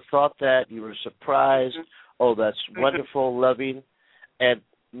 You wouldn't have thought that. You were surprised. Oh, that's wonderful, loving. And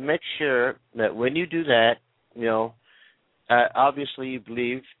make sure that when you do that, you know, obviously you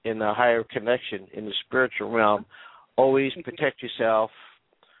believe in a higher connection in the spiritual realm. Always protect yourself.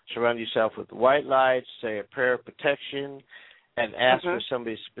 Surround yourself with white lights. Say a prayer of protection. And ask for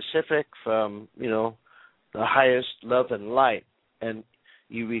somebody specific from, you know, the highest love and light. And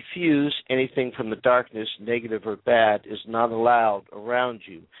you refuse anything from the darkness, negative or bad, is not allowed around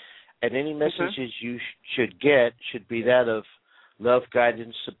you. And any messages you should get should be that of love,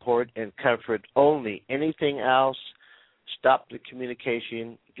 guidance, support, and comfort only. Anything else, stop the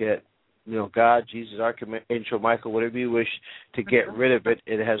communication, get, you know, God, Jesus, Archangel Michael, whatever you wish to get rid of it.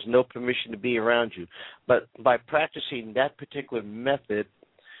 It has no permission to be around you. But by practicing that particular method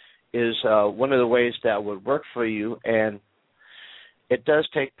is one of the ways that would work for you. And it does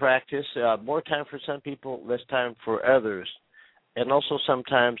take practice, more time for some people, less time for others. And also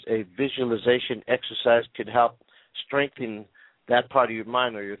sometimes a visualization exercise could help strengthen that part of your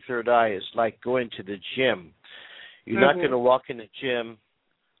mind or your third eye. It's like going to the gym. You're not going to walk in the gym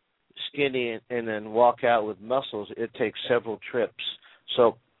skinny and then walk out with muscles. It takes several trips.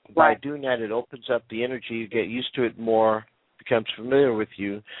 So by doing that, it opens up the energy. You get used to it more, becomes familiar with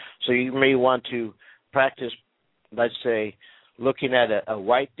you. So you may want to practice, let's say, looking at a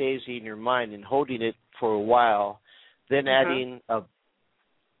white daisy in your mind and holding it for a while, then adding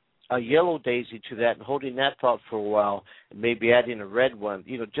a yellow daisy to that and holding that thought for a while, and maybe adding a red one,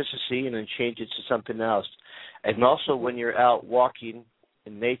 you know, just to see, and then change it to something else. And also when you're out walking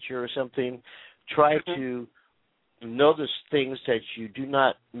in nature or something, try to notice things that you do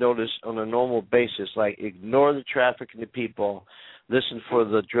not notice on a normal basis, like ignore the traffic and the people, listen for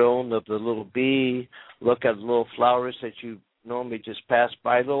the drone of the little bee, look at the little flowers that you normally just pass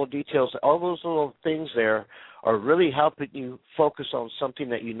by, little details. All those little things there are really helping you focus on something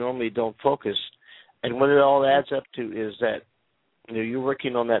that you normally don't focus. And what it all adds up to is that, you know, you're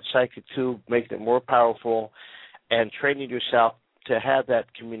working on that psychic tube, making it more powerful and training yourself to have that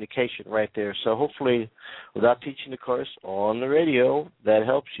communication right there. So hopefully, without teaching the course on the radio, that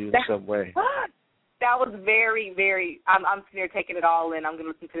helps you in some way. That was very, very, I'm sitting here taking it all in. I'm going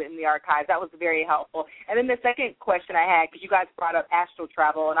to listen to it in the archives. That was very helpful. And then the second question I had, because you guys brought up astral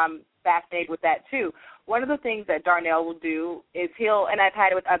travel, and I'm fascinated with that too. One of the things that Darnell will do is and I've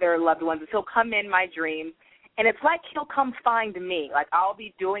had it with other loved ones, is he'll come in my dreams, and it's like he'll come find me. Like I'll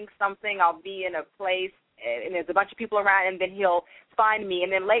be doing something, I'll be in a place, and there's a bunch of people around, and then he'll find me.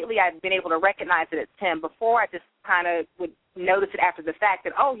 And then lately I've been able to recognize that it's him. Before I just kind of would notice it after the fact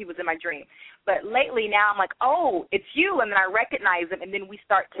that, oh, he was in my dream. But lately now I'm like, oh, it's you, and then I recognize him, and then we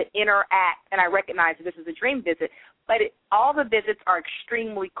start to interact, and I recognize that this is a dream visit. But all the visits are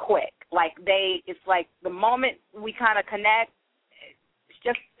extremely quick. Like it's like the moment we kind of connect,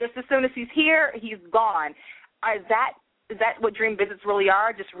 just as soon as he's here, he's gone. Is that what dream visits really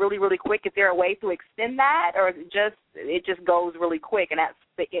are? Just really, really quick? Is there a way to extend that, or is it just goes really quick, and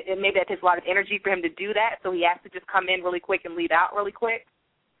maybe that takes a lot of energy for him to do that, so he has to just come in really quick and leave out really quick?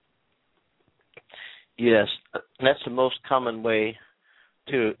 Yes, that's the most common way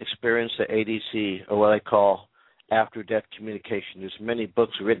to experience the ADC, or what I call after-death communication. There's many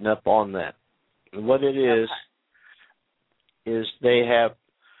books written up on that. And what it is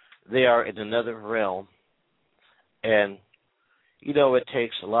they are in another realm. And, you know, it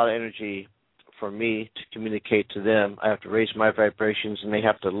takes a lot of energy for me to communicate to them. I have to raise my vibrations, and they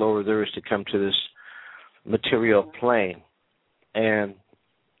have to lower theirs to come to this material plane. And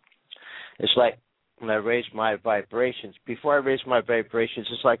it's like when I raise my vibrations, before I raise my vibrations,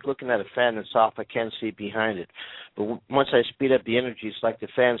 it's like looking at a fan that's off. I can't see behind it. But once I speed up the energy, it's like the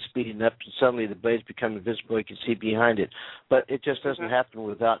fan speeding up, and suddenly the blades become invisible. You can see behind it. But it just doesn't happen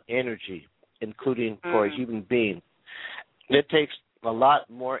without energy, including for a human being. It takes a lot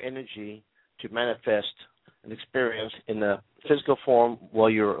more energy to manifest an experience in the physical form while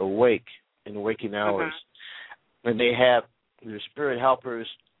you're awake, in the waking hours. And they have their spirit helpers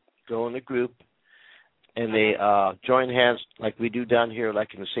go in a group, and they join hands like we do down here,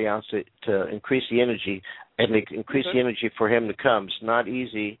 like in the seance, to increase the energy, and they increase the energy for him to come. It's not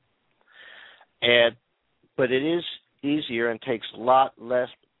easy, but it is easier and takes a lot less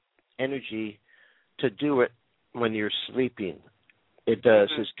energy to do it when you're sleeping. It does.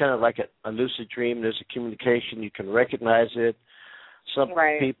 It's kind of like a lucid dream. There's a communication. You can recognize it. Some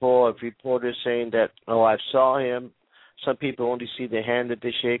people have reported saying that, I saw him. some people only see the hand that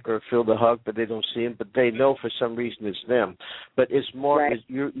they shake or feel the hug, but they don't see them. But they know for some reason it's them. But it's more. Right.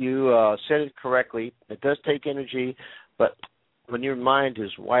 You said it correctly. It does take energy, but when your mind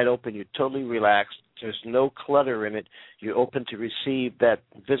is wide open, you're totally relaxed. There's no clutter in it. You're open to receive that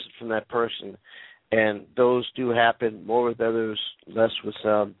visit from that person, and those do happen more with others, less with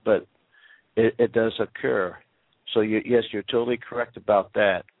some. But it does occur. So yes, you're totally correct about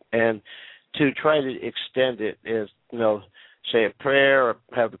that. And to try to extend it is, say a prayer or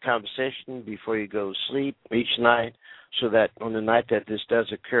have a conversation before you go to sleep each night, so that on the night that this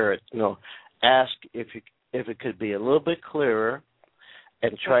does occur, ask if it could be a little bit clearer,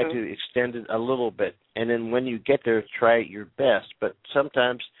 and try to extend it a little bit. And then when you get there, try your best. But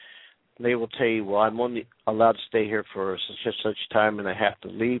sometimes they will tell you, well, I'm only allowed to stay here for such time, and I have to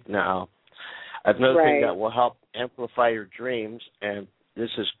leave now. Another thing that will help amplify your dreams, and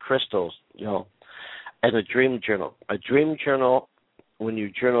this is crystals, and a dream journal. A dream journal, when you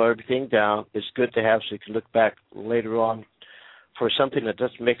journal everything down, is good to have so you can look back later on for something that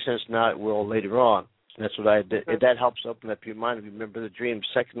doesn't make sense now, it will later on. And that's what I did. That helps open up your mind and remember the dream.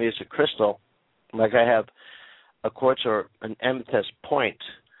 Secondly, it's a crystal. Like I have a quartz or an amethyst point,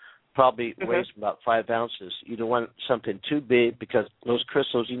 probably weighs about 5 ounces. You don't want something too big because those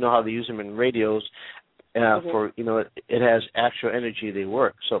crystals, you know how they use them in radios for, it has actual energy, they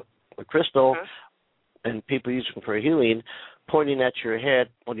work. So a crystal, and people use them for healing, pointing at your head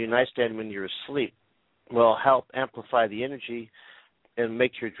on your nightstand when you're asleep will help amplify the energy and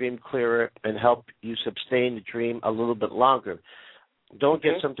make your dream clearer and help you sustain the dream a little bit longer. Don't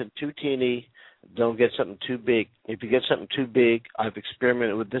get something too teeny. Don't get something too big. If you get something too big, I've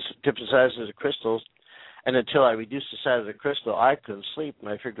experimented with different sizes of crystals, and until I reduced the size of the crystal, I couldn't sleep, and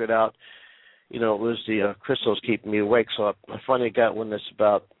I figured out, it was the crystals keeping me awake. So I finally got one that's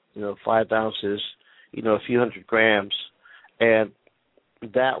about, 5 ounces, a few hundred grams, and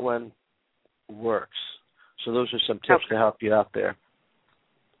that one works. So those are some tips to help you out there.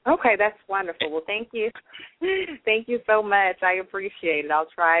 Okay, that's wonderful. Well, thank you. Thank you so much. I appreciate it. I'll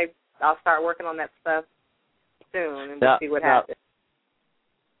start working on that stuff soon, and we'll see what happens.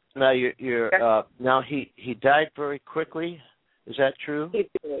 Now now he died very quickly. Is that true? He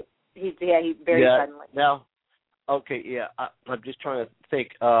did. He very suddenly. Now, okay, I'm just trying to think.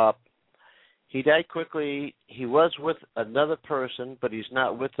 He died quickly. He was with another person, but he's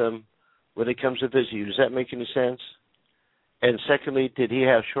not with them when it comes to visit you. Does that make any sense? And secondly, did he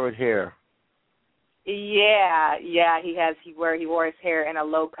have short hair? Yeah, he has. He wore his hair in a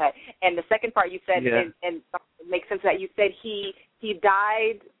low cut. And the second part you said, and it makes sense that you said he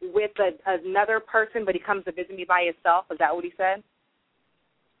died with another person, but he comes to visit me by himself. Is that what he said?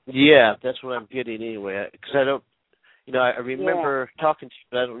 Yeah, that's what I'm getting anyway. Because I don't, I remember talking to you,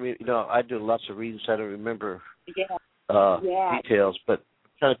 but I don't. I do lots of readings. So I don't remember details, but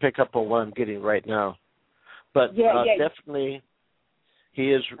I'm trying to pick up on what I'm getting right now. But definitely,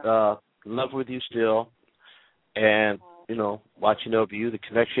 he is in love with you still, and watching over you. The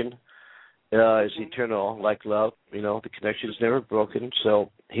connection is eternal, like love. The connection is never broken.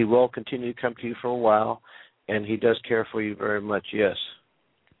 So he will continue to come to you for a while, and he does care for you very much. Yes.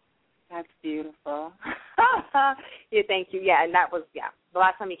 That's beautiful. Thank you. Yeah, and that was the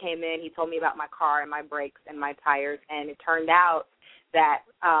last time he came in. He told me about my car and my brakes and my tires, and it turned out that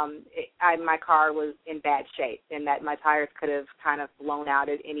my car was in bad shape and that my tires could have kind of blown out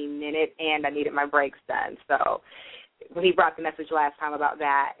at any minute, and I needed my brakes done. So when he brought the message last time about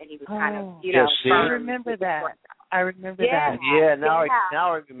that, and he was kind of, I remember that. that. Yeah, now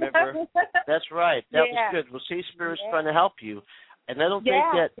I remember. That's right. That was good. Well, see, Spirit's trying to help you. And I don't think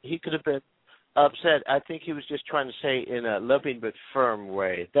that he could have been upset. I think he was just trying to say in a loving but firm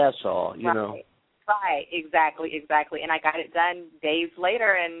way. That's all, Right, exactly. And I got it done days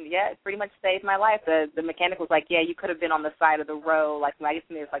later, and it pretty much saved my life. The mechanic was like, you could have been on the side of the road. Like, I guess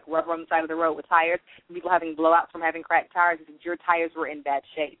there's like rubber on the side of the road with tires. People having blowouts from having cracked tires. Your tires were in bad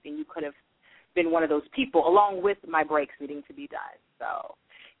shape, and you could have been one of those people, along with my brakes needing to be done. So,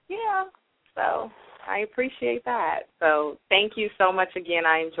 so I appreciate that. So thank you so much again.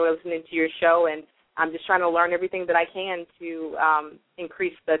 I enjoy listening to your show, and I'm just trying to learn everything that I can to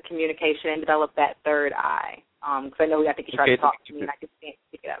increase the communication and develop that third eye. Because I know think you tried to talk to me, and I just can't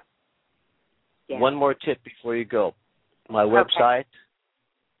pick it up. Yeah. One more tip before you go. My website,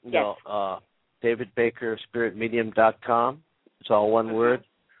 davidbakerspiritmedium.com. It's all one word.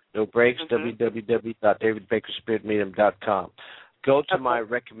 No breaks, www.davidbakerspiritmedium.com. Go to my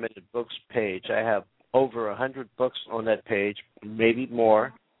recommended books page. I have over 100 books on that page, maybe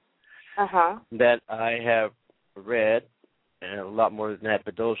more, that I have read, and a lot more than that,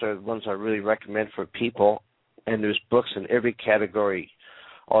 but those are the ones I really recommend for people and there's books in every category: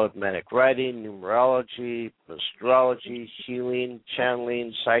 automatic writing, numerology, astrology, healing,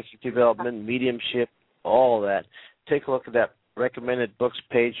 channeling, psychic development, mediumship, all that. Take a look at that recommended books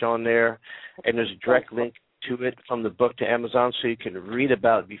page on there, and there's a direct link to it from the book to Amazon, so you can read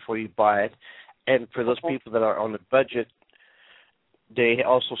about it before you buy it. And for those people that are on the budget, they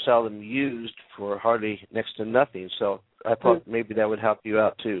also sell them used for hardly next to nothing. So I thought maybe that would help you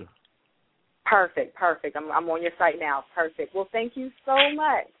out too. Perfect. I'm on your site now. Perfect. Well, thank you so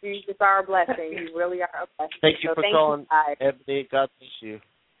much. You just are a blessing. You really are a blessing. Thank you for calling, Ebony. God bless you.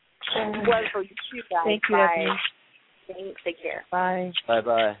 Wonderful. You guys. Thank you, Bye. Ebony. Take care. Bye.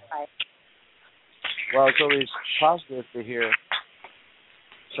 Bye-bye. Bye. Well, it's always positive to hear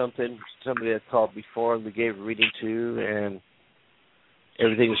somebody that called before and we gave a reading to, and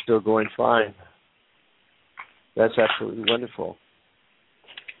everything is still going fine. That's absolutely wonderful.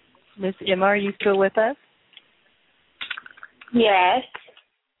 Miss Emma, are you still with us? Yes.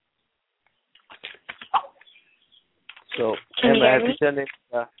 So, Can you Emma, hear have me? you done any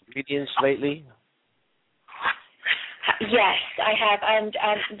readings lately? Yes, I have. And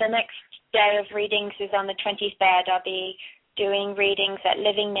the next day of readings is on the 23rd. I'll be doing readings at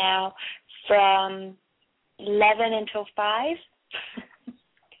Living Now from 11 until 5.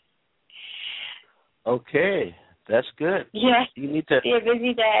 Okay, that's good. Yes, You need to be a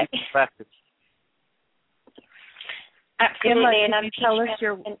busy day. practice. Absolutely. Emma, and can I'm you tell us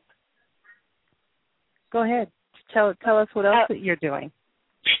teaching Go ahead. Tell us what else that you're doing.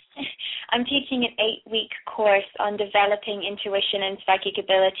 I'm teaching an 8-week course on developing intuition and psychic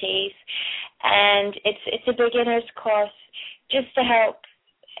abilities, and it's a beginner's course just to help.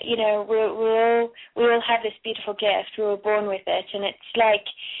 You know, we all have this beautiful gift. We were born with it, and it's like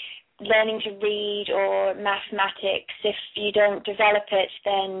learning to read or mathematics. If you don't develop it,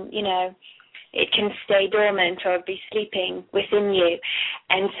 then, you know, it can stay dormant or be sleeping within you.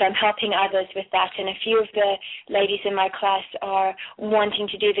 And so I'm helping others with that. And a few of the ladies in my class are wanting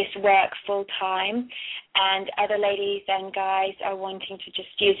to do this work full time, and other ladies and guys are wanting to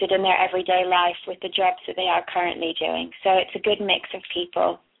just use it in their everyday life with the jobs that they are currently doing. So it's a good mix of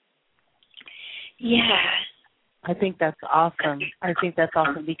people. Yeah. I think that's awesome.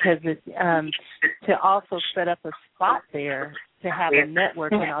 Because it's, to also set up a spot there to have a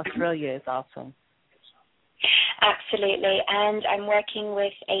network in Australia is awesome. Absolutely. And I'm working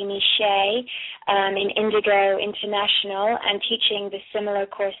with Amy Shea in Indigo International and teaching the similar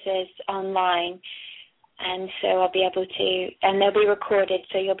courses online. And so I'll be able to, and they'll be recorded,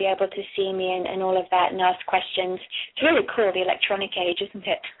 so you'll be able to see me and all of that and ask questions. It's really cool, the electronic age, isn't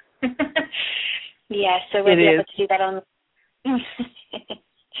it? Yeah, so we'll be able to do that on.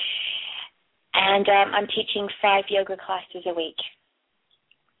 And I'm teaching 5 yoga classes a week.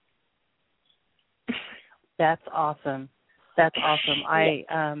 That's awesome. I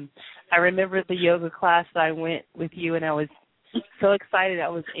remember the yoga class that I went with you, and I was so excited. I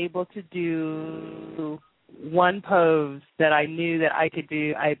was able to do one pose that I knew that I could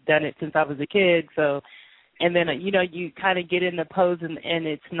do. I've done it since I was a kid. So, and then you kind of get in the pose, and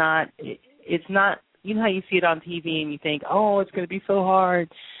it's not. You know how you see it on TV and you think, oh, it's going to be so hard,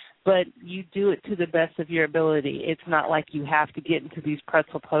 but you do it to the best of your ability. It's not like you have to get into these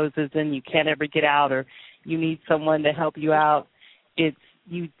pretzel poses and you can't ever get out, or you need someone to help you out. It's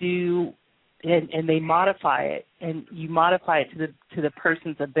you do, and they modify it, and you modify it to the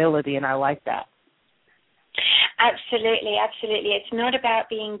person's ability, and I like that. Absolutely. It's not about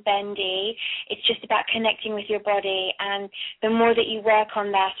being bendy. It's just about connecting with your body. And the more that you work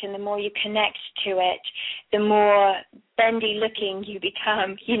on that and the more you connect to it, the more bendy looking you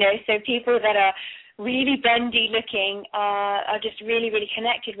become. You know, so people that are really bendy looking are just really, really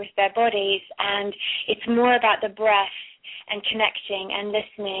connected with their bodies. And it's more about the breath and connecting and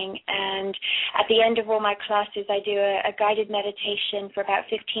listening. And at the end of all my classes, I do a guided meditation for about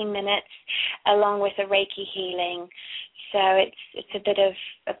 15 minutes, along with a Reiki healing. So it's a bit of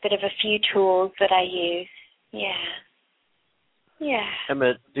a few tools that I use. Yeah.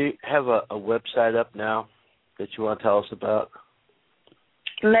 Emma, do you have a website up now that you want to tell us about?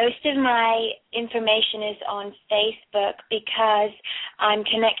 Most of my information is on Facebook because I'm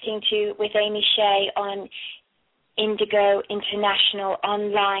connecting with Amy Shea on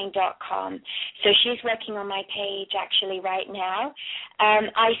IndigoInternationalOnline.com. So she's working on my page actually right now.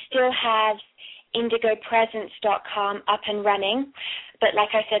 I still have IndigoPresence.com up and running, but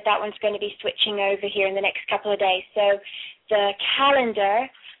like I said, that one's going to be switching over here in the next couple of days. So the calendar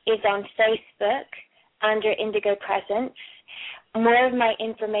is on Facebook under Indigo Presence. More of my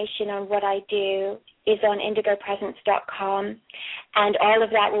information on what I do is on IndigoPresence.com, and all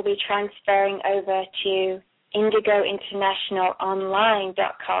of that will be transferring over to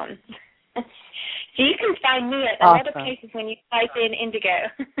indigointernationalonline.com. So you can find me at a awesome. lot of places when you type in Indigo.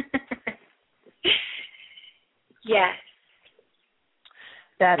 Yes.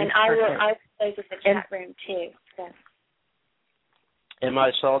 That is and I will close the chat room too. So. And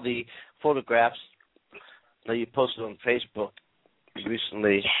I saw the photographs that you posted on Facebook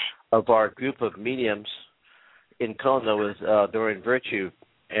recently of our group of mediums in Kona with Doreen Virtue,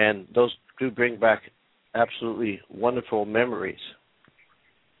 and those do bring back absolutely wonderful memories.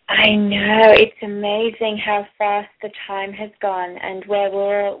 I know, it's amazing how fast the time has gone and where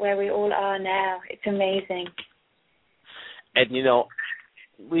we all are now. It's amazing. And you know,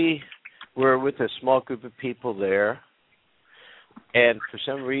 we were with a small group of people there, and for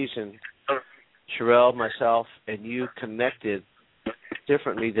some reason, Sherelle, myself, and you connected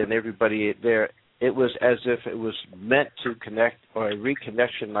differently than everybody there. It was as if it was meant to connect, or a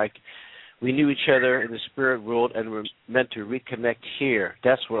reconnection, like we knew each other in the spirit world and were meant to reconnect here.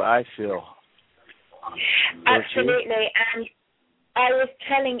 That's what I feel. Absolutely. And I was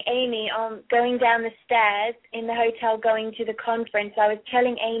telling Amy on going down the stairs in the hotel going to the conference, I was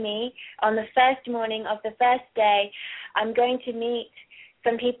telling Amy on the first morning of the first day, I'm going to meet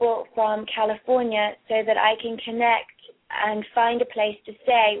some people from California so that I can connect and find a place to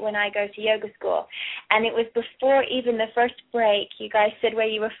stay when I go to yoga school. And it was before even the first break. You guys said where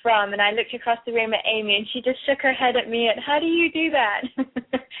you were from, and I looked across the room at Amy, and she just shook her head at me and, how do you do that?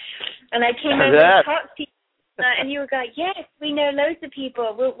 And I came over to talk to you, and you were like, yes, we know loads of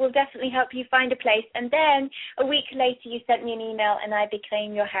people. We'll definitely help you find a place. And then a week later, you sent me an email, and I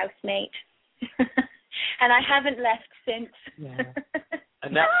became your housemate. And I haven't left since. Yeah.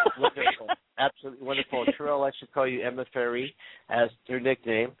 And that's wonderful. Absolutely wonderful. Sherelle likes to call you Emma Ferry as their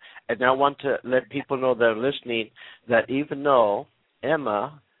nickname. And I want to let people know that are listening that even though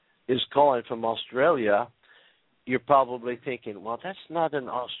Emma is calling from Australia, you're probably thinking, well, that's not an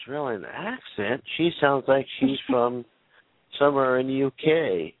Australian accent. She sounds like she's from somewhere in the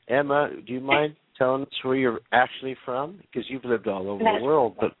UK. Emma, do you mind telling us where you're actually from? Because you've lived all over the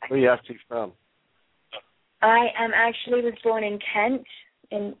world, but where are you actually from? I was born in Kent,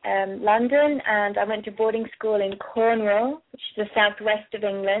 in London, and I went to boarding school in Cornwall, which is the southwest of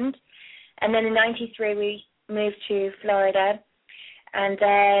England. And then in 93 we moved to Florida. And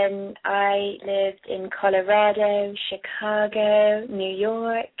then I lived in Colorado, Chicago, New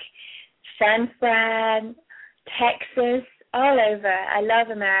York, San Fran, Texas, all over. I love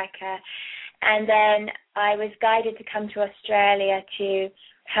America. And then I was guided to come to Australia to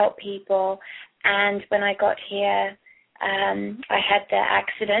help people. And when I got here, I had the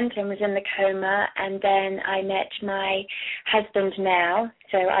accident and was in the coma, and then I met my husband now.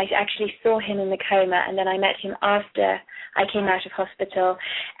 So I actually saw him in the coma, and then I met him after I came out of hospital,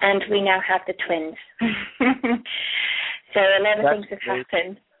 and we now have the twins. So a lot of things have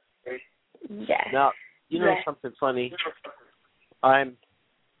happened. Yeah. Now, you know something funny? I'm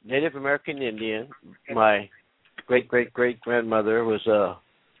Native American Indian. My great-great-great-grandmother was a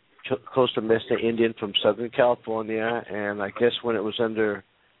Costa Mesa Indian from Southern California, and I guess when it was under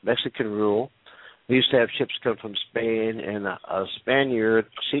Mexican rule, we used to have ships come from Spain, and a Spaniard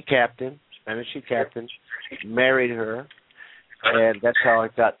Spanish sea captain, married her, and that's how I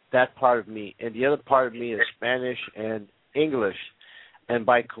got that part of me. And the other part of me is Spanish and English. And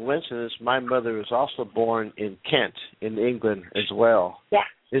by coincidence, my mother was also born in Kent, in England as well. Yeah.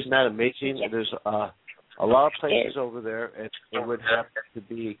 Isn't that amazing? Yeah. There's a lot of places over there, and it would have to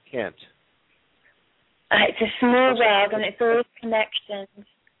be Kent. It's a small world, and it's all connections.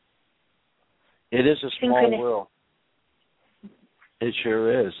 It is a small world. It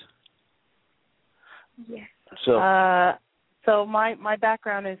sure is. Yeah. So my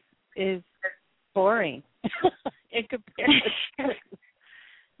background is boring in comparison.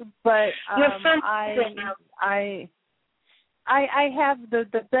 But I have the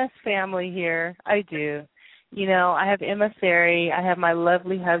best family here. I do. You know, I have Emma Ferry. I have my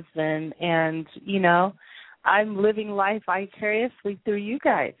lovely husband, and you know, I'm living life vicariously through you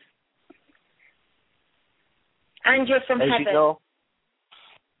guys. And you're from heaven. You know,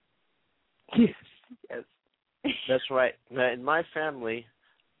 yes, that's right. Now, in my family,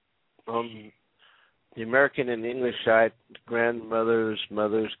 the American and the English side, grandmothers,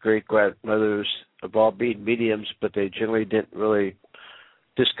 mothers, great-grandmothers have all been mediums, but they generally didn't really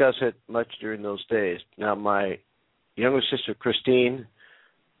discuss it much during those days. Now, my younger sister, Christine,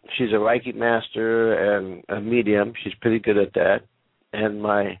 she's a Reiki master and a medium. She's pretty good at that. And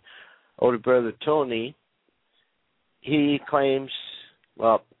my older brother, Tony, he claims,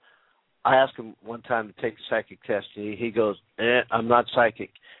 well, I asked him one time to take the psychic test, and he goes, I'm not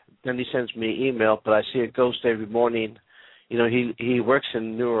psychic. then he sends me an email, but I see a ghost every morning. You know, he works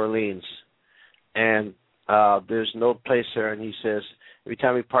in New Orleans, and there's no place there, and he says every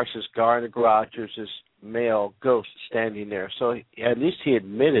time he parks his car in the garage, there's this male ghost standing there. So at least he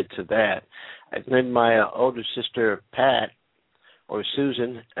admitted to that. And then my older sister, Pat, or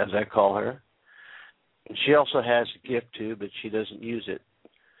Susan, as I call her, she also has a gift too, but she doesn't use it.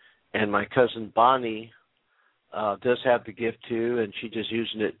 And my cousin Bonnie does have the gift too, and she's just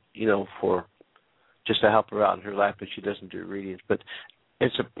using it, you know, for just to help her out in her life, but she doesn't do readings. But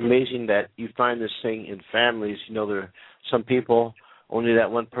it's amazing that you find this thing in families. You know, there are some people, only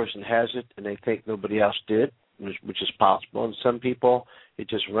that one person has it, and they think nobody else did, which is possible. And some people, it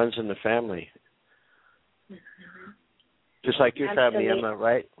just runs in the family. Mm-hmm. Just like your family, Emma,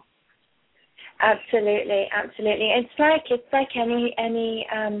 right? Absolutely. It's like any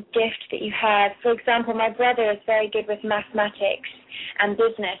gift that you have. For example, my brother is very good with mathematics and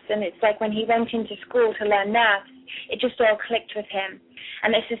business, and it's like when he went into school to learn maths, it just all clicked with him.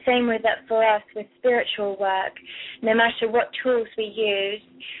 And it's the same with that for us with spiritual work. No matter what tools we use,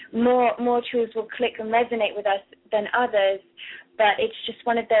 more tools will click and resonate with us than others. But it's just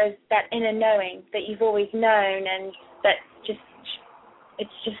one of those, that inner knowing that you've always known, and it's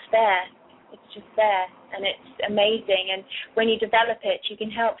just there. It's just there, and it's amazing. And when you develop it, you can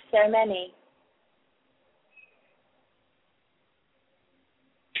help so many.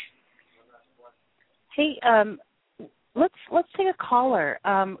 Hey, let's take a caller.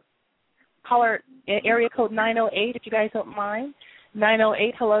 Caller, area code 908, if you guys don't mind.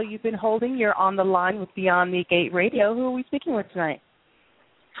 908, hello, you've been holding. You're on the line with Beyond the Gate Radio. Who are we speaking with tonight?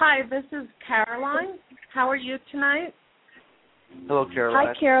 Hi, this is Caroline. How are you tonight? Hello, Caroline.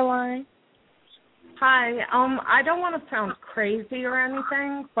 Hi, Caroline. Hi. I don't want to sound crazy or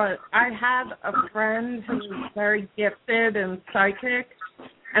anything, but I had a friend who's very gifted and psychic,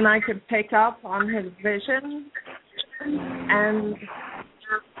 and I could pick up on his vision. And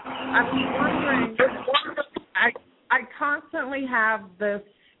I'm wondering, I constantly have this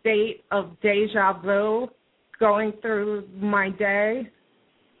state of deja vu going through my day,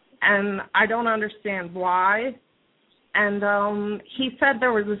 and I don't understand why. And he said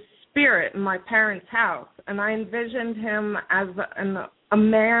there was a spirit in my parents' house, and I envisioned him as a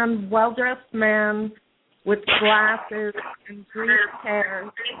man, well-dressed man with glasses and greased hair.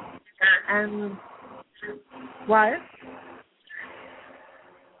 And what?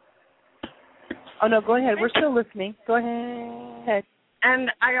 Oh, no, go ahead. We're still listening. Go ahead. And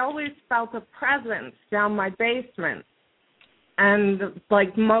I always felt a presence down my basement. And,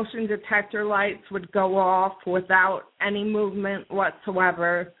 like, motion detector lights would go off without any movement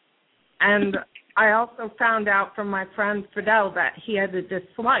whatsoever. And I also found out from my friend Fidel that he had a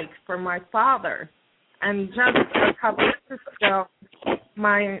dislike for my father. And just a couple of years ago,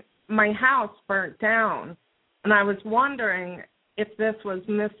 my house burnt down. And I was wondering if this was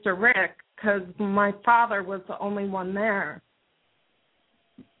Mr. Rick, because my father was the only one there.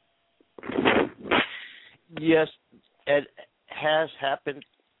 Yes, it has happened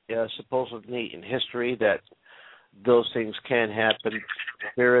supposedly in history that those things can happen.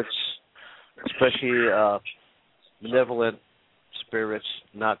 Spirits, especially benevolent spirits,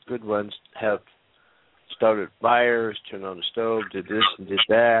 not good ones, have started fires, turned on the stove, did this and did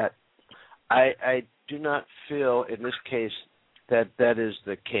that. I do not feel in this case that is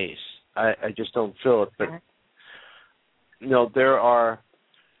the case. I just don't feel it. But, you know, there are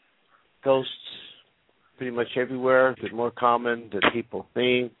ghosts pretty much everywhere. They're more common than people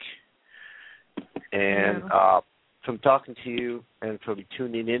think. And from talking to you and from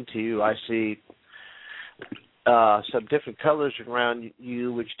tuning into you, I see some different colors around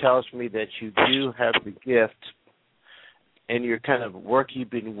you, which tells me that you do have the gift, and you're kind of you've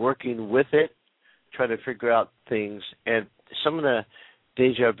been working with it, trying to figure out things. And some of the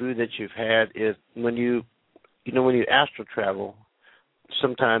deja vu that you've had is when you astral travel,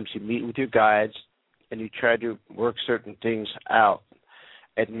 sometimes you meet with your guides and you try to work certain things out,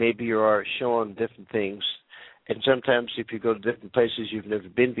 and maybe you are shown different things. And sometimes if you go to different places you've never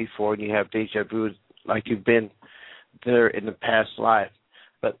been before and you have deja vu, like you've been there in the past life.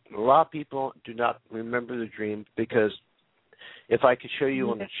 But a lot of people do not remember the dream, because if I could show you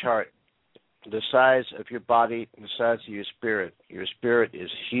on the chart the size of your body and the size of your spirit is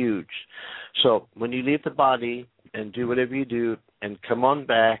huge. So when you leave the body and do whatever you do and come on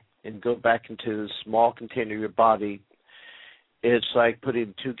back and go back into the small container of your body, it's like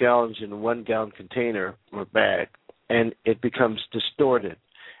putting 2 gallons in a 1 gallon container or bag, and it becomes distorted.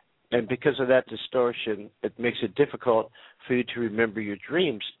 And because of that distortion, it makes it difficult for you to remember your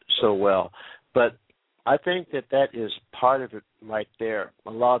dreams so well. But I think that is part of it right there. A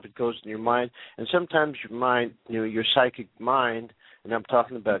lot of it goes in your mind, and sometimes your mind, your psychic mind, and I'm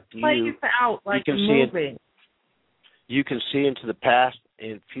talking about plays out like you can a see movie. you can see into the past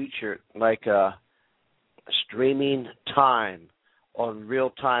and future like a streaming time on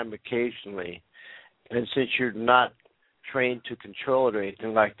real time occasionally. And since you're not trained to control it or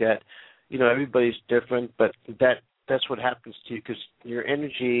anything like that, everybody's different, but that's what happens to you because your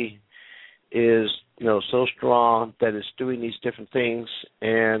energy is, so strong that it's doing these different things.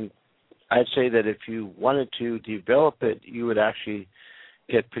 And I'd say that if you wanted to develop it, you would actually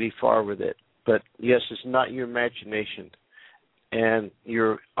get pretty far with it. But yes, it's not your imagination. And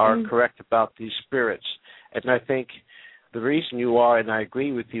you are correct about these spirits. And I think the reason you are, and I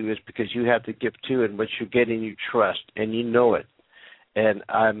agree with you, is because you have the gift too, and what you're getting you trust, and you know it. And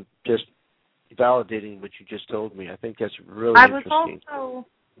I'm just validating what you just told me. I think that's really interesting.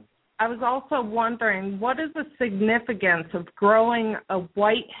 I was also wondering, what is the significance of growing a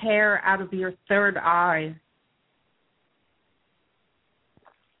white hair out of your third eye?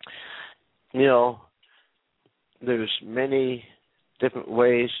 There's many different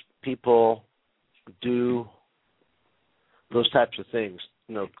ways people do those types of things.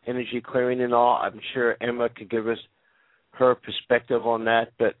 Energy clearing and all. I'm sure Emma could give us her perspective on that,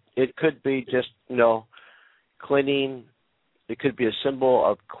 but it could be just, cleaning. It could be a symbol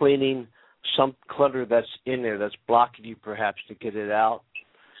of cleaning some clutter that's in there that's blocking you perhaps to get it out.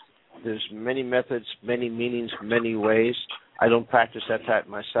 There's many methods, many meanings, many ways. I don't practice that type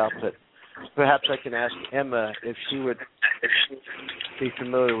myself, but perhaps I can ask Emma if she would be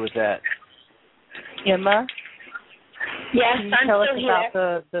familiar with that. Emma? Yes,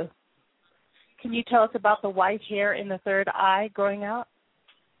 Can you tell us about the white hair in the third eye growing out?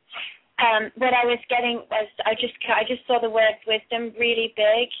 What I was getting was I just saw the word wisdom really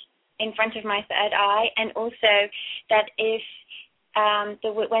big in front of my third eye, and also that if as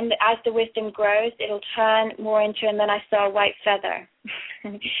the wisdom grows, it'll turn more into, and then I saw a white feather.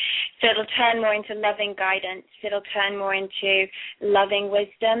 So it'll turn more into loving guidance. It'll turn more into loving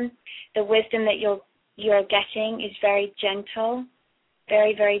wisdom. The wisdom that you're getting is very gentle.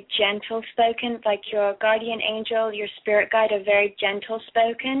 Very, very gentle spoken, like your guardian angel, your spirit guide are very gentle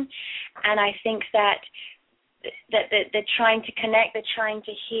spoken. And I think that they're trying to connect, they're trying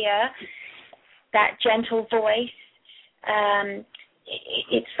to hear that gentle voice.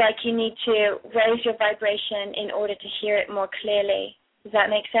 It's like you need to raise your vibration in order to hear it more clearly. Does that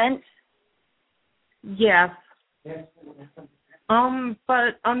make sense? Yes.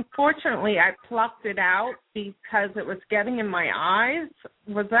 But unfortunately, I plucked it out because it was getting in my eyes.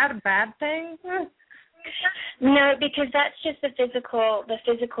 Was that a bad thing? No, because that's just the physical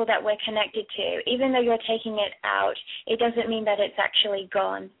that we're connected to. Even though you're taking it out, it doesn't mean that it's actually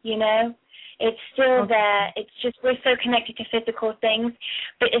gone, It's still there. It's just we're so connected to physical things.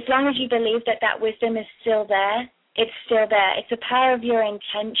 But as long as you believe that wisdom is still there, it's still there. It's the power of your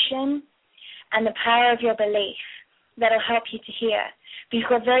intention and the power of your belief that'll help you to hear. You've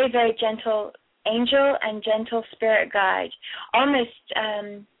got very, very gentle angel and gentle spirit guide. Almost,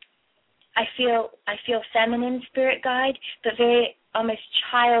 I feel feminine spirit guide, but very almost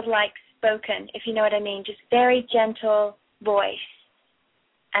childlike spoken, if you know what I mean. Just very gentle voice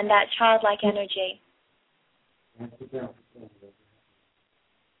and that childlike energy.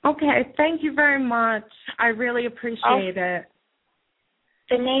 Okay, thank you very much. I really appreciate it.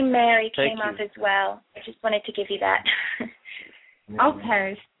 The name Mary came up as well. I just wanted to give you that.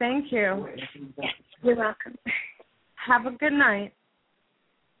 Okay, thank you. Yes, you're welcome. Have a good night.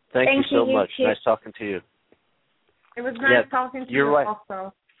 Thank you so much. Too. Nice talking to you. It was nice talking to you right.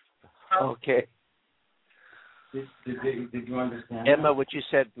 also. Okay. Did you understand? Emma, what you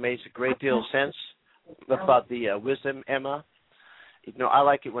said makes a great deal of sense about the wisdom, Emma. I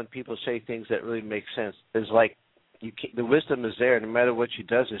like it when people say things that really make sense. It's like the wisdom is there. No matter what she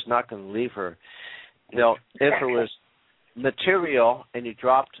does, it's not going to leave her. If it was material and you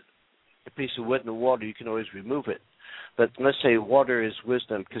dropped a piece of wood in the water, you can always remove it. But let's say water is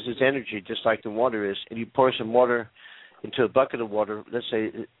wisdom because it's energy just like the water is. And you pour some water into a bucket of water, let's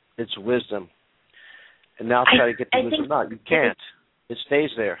say it's wisdom. And now try to get the wisdom out. You can't. It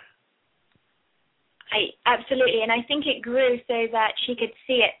stays there. Absolutely, and I think it grew so that she could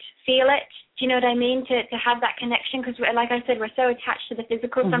see it, feel it. Do you know what I mean? To have that connection, because like I said, we're so attached to the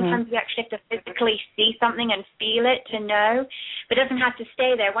physical. Mm-hmm. Sometimes we actually have to physically see something and feel it to know, but it doesn't have to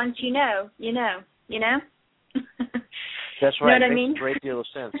stay there. Once you know, you know. That's right. Know what it makes I mean? a great deal of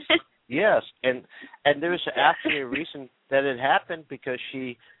sense. Yes, and there's actually a reason that it happened because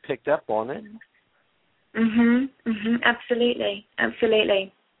she picked up on it. Absolutely.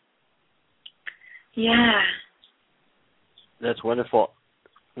 Yeah. That's wonderful.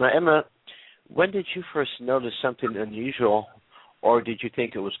 Now, Emma, when did you first notice something unusual, or did you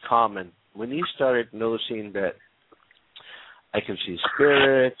think it was common? When you started noticing that I can see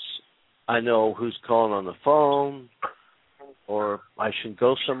spirits, I know who's calling on the phone, or I should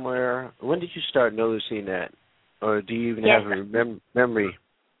go somewhere, when did you start noticing that? Or do you even have a memory?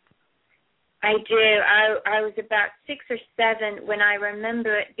 I do. I was about 6 or 7 when I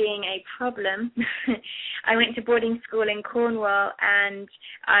remember it being a problem. I went to boarding school in Cornwall, and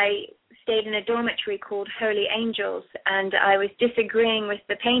I stayed in a dormitory called Holy Angels, and I was disagreeing with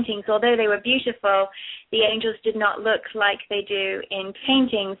the paintings. Although they were beautiful, the angels did not look like they do in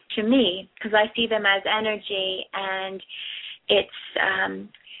paintings to me, because I see them as energy, and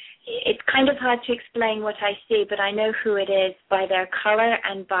it's kind of hard to explain what I see, but I know who it is by their color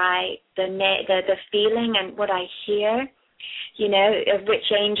and by the feeling and what I hear, you know, of which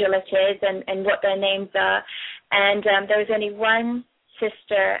angel it is and what their names are. And there was only one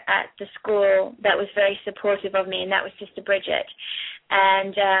sister at the school that was very supportive of me, and that was Sister Bridget.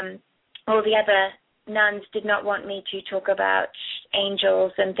 And all the other nuns did not want me to talk about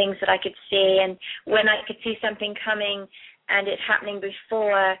angels and things that I could see. And when I could see something coming and it happening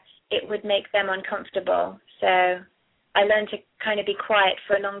before, it would make them uncomfortable. So I learned to kind of be quiet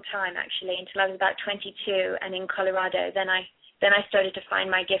for a long time, actually, until I was about 22 and in Colorado. Then I started to find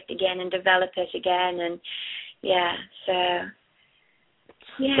my gift again and develop it again. And, yeah, so,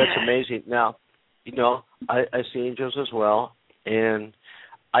 yeah. That's amazing. Now, you know, I see angels as well, and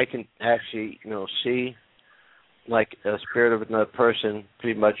I can actually, you know, see like a spirit of another person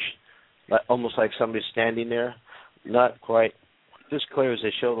pretty much almost like somebody standing there. Not quite as clear as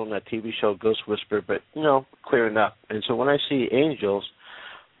they showed on that TV show Ghost Whisperer, but, you know, clear enough. And so when I see angels,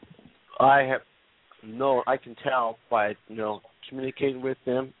 I can tell by, you know, communicating with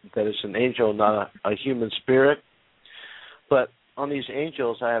them that it's an angel, not a human spirit. But on these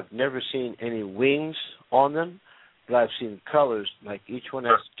angels, I have never seen any wings on them, but I've seen colors. Like each one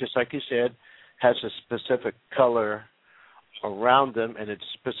has, just like you said, has a specific color around them and it's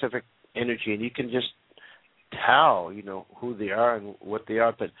specific energy, and you can just tell, you know, who they are and what they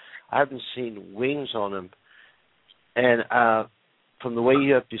are, but I haven't seen wings on them. And from the way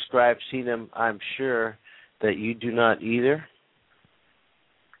you have described seeing them, I'm sure that you do not either.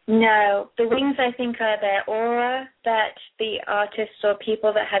 No, the wings, I think, are their aura that the artists or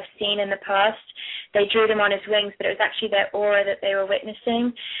people that have seen in the past, they drew them on as wings, but it was actually their aura that they were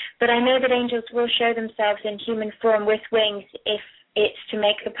witnessing. But I know that angels will show themselves in human form with wings if it's to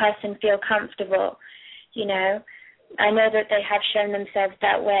make the person feel comfortable. You know, I know that they have shown themselves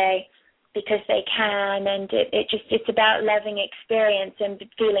that way because they can, and it's about loving experience and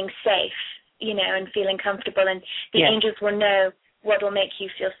feeling safe, you know, and feeling comfortable. And the angels will know what will make you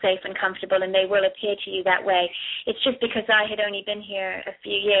feel safe and comfortable, and they will appear to you that way. It's just because I had only been here a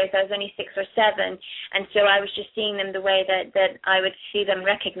few years. I was only 6 or 7, and so I was just seeing them the way that I would see them,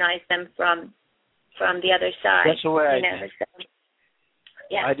 recognize them from the other side. That's the way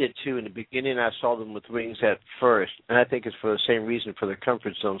Yeah. I did too. In the beginning, I saw them with wings at first, and I think it's for the same reason, for their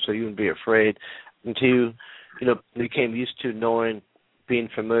comfort zone, so you wouldn't be afraid until you became used to knowing, being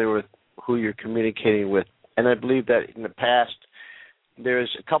familiar with who you're communicating with. And I believe that in the past,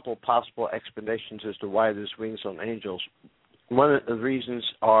 there's a couple of possible explanations as to why there's wings on angels. One of the reasons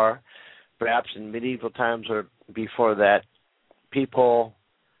are, perhaps in medieval times or before that, people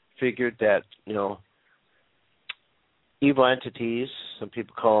figured that, you know, evil entities, some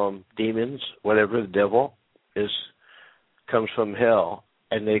people call them demons, whatever, the devil, comes from hell,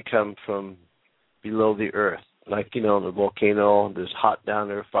 and they come from below the earth. Like, you know, the volcano, there's hot down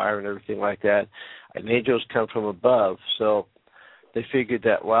there, fire and everything like that. And angels come from above. So they figured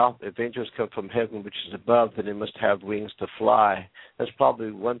that, well, if angels come from heaven, which is above, then they must have wings to fly. That's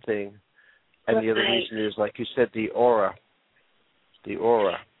probably one thing. And the other reason is, like you said, the aura. The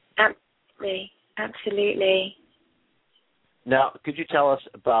aura. Absolutely. Now, could you tell us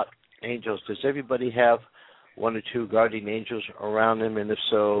about angels? Does everybody have 1 or 2 guardian angels around them? And if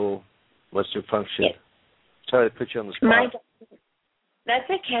so, what's their function? Yes. Sorry to put you on the spot. That's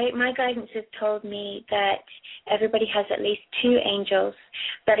okay. My guidance has told me that everybody has at least 2 angels.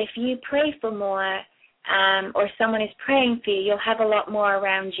 But if you pray for more, or someone is praying for you, you'll have a lot more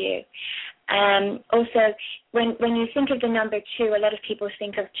around you. Also, when you think of the number 2, a lot of people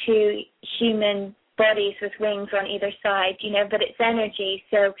think of 2 human bodies with wings on either side, you know, but it's energy.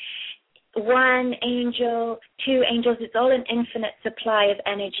 So 1 angel, 2 angels, it's all an infinite supply of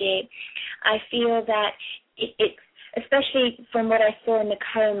energy. I feel that it's, especially from what I saw in the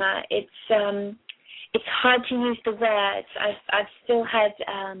coma, it's hard to use the words. I've still had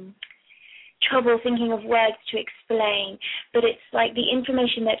trouble thinking of words to explain, but it's like the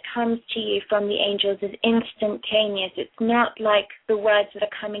information that comes to you from the angels is instantaneous. It's not like the words that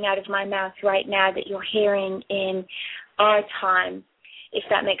are coming out of my mouth right now that you're hearing in our time, if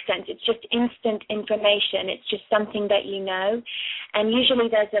that makes sense. It's just instant information. It's just something that you know. And usually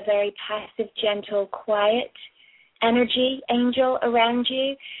there's a very passive, gentle, quiet energy angel around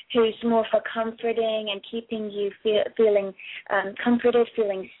you who's more for comforting and keeping you feeling comforted,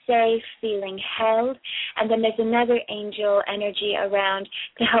 feeling safe, feeling held. And then there's another angel energy around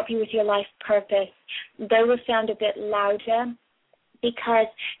to help you with your life purpose. They will sound a bit louder because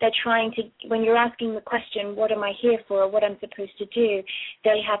they're trying to, when you're asking the question, what am I here for, or what I'm supposed to do,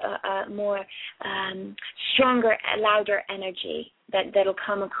 they have a more stronger, louder energy that'll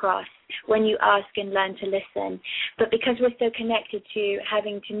come across when you ask and learn to listen. But because we're so connected to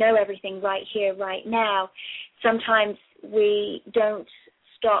having to know everything right here, right now, sometimes we don't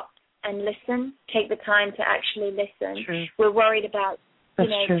stop and listen, take the time to actually listen. True. We're worried about,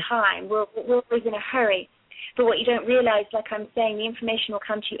 time. We're always in a hurry. But what you don't realize, like I'm saying, the information will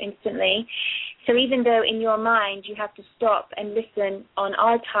come to you instantly. So even though in your mind you have to stop and listen on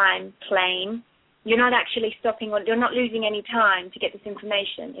our time plane, you're not actually stopping, or you're not losing any time to get this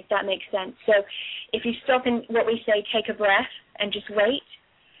information, if that makes sense. So if you stop and, what we say, take a breath and just wait,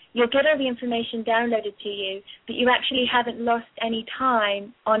 you'll get all the information downloaded to you, but you actually haven't lost any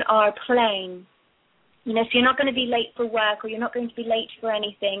time on our plane. So you're not going to be late for work, or you're not going to be late for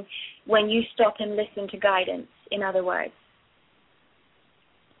anything when you stop and listen to guidance, in other words.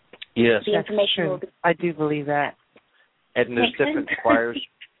 Yes. The information will be... I do believe that. And there's different choirs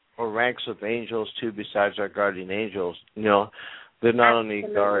or ranks of angels, too, besides our guardian angels. They're not only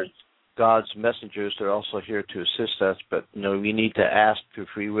God's messengers, they're also here to assist us, but, we need to ask through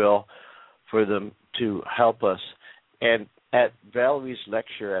free will for them to help us. And at Valerie's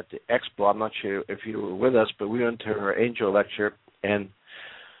lecture at the Expo, I'm not sure if you were with us, but we went to her angel lecture, and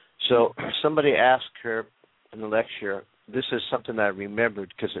so somebody asked her in the lecture, this is something I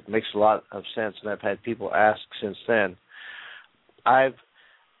remembered because it makes a lot of sense, and I've had people ask since then. I've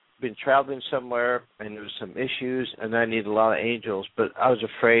been traveling somewhere, and there was some issues, and I need a lot of angels, but I was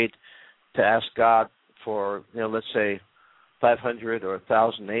afraid to ask God for, let's say 500 or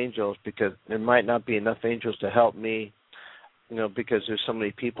 1,000 angels, because there might not be enough angels to help me, because there's so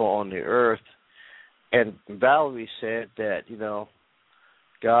many people on the earth. And Valerie said that,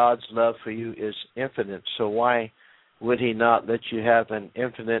 God's love for you is infinite, so why would he not let you have an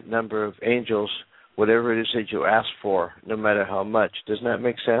infinite number of angels, whatever it is that you ask for, no matter how much? Doesn't that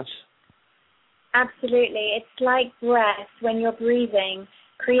make sense? Absolutely. It's like breath when you're breathing.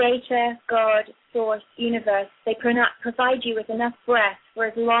 Creator, God, source, universe, they provide you with enough breath for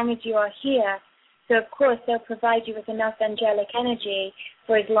as long as you are here. So, of course, they'll provide you with enough angelic energy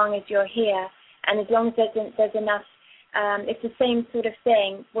for as long as you're here. And as long as there's enough, it's the same sort of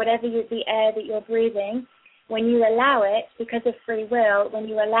thing. Whatever the air that you're breathing, when you allow it, because of free will, when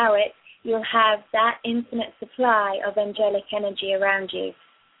you allow it, you'll have that infinite supply of angelic energy around you.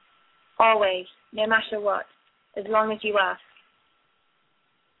 Always, no matter what, as long as you ask.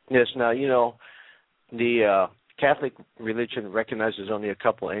 Yes, now, the Catholic religion recognizes only a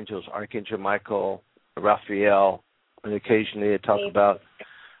couple angels, Archangel Michael, Raphael, and occasionally they talk about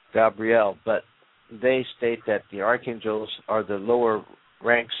Gabriel, but they state that the archangels are the lower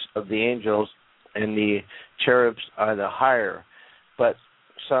ranks of the angels and the cherubs are the higher. But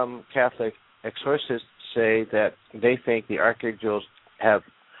some Catholic exorcists say that they think the archangels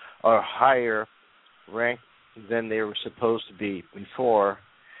are higher rank than they were supposed to be before.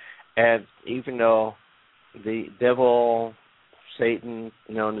 And even though the devil, Satan,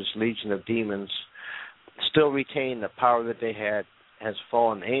 known as Legion of Demons, still retain the power that they had as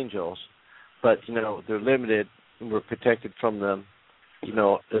fallen angels, but, they're limited and we're protected from them,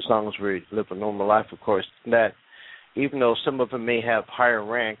 as long as we live a normal life, of course. That even though some of them may have higher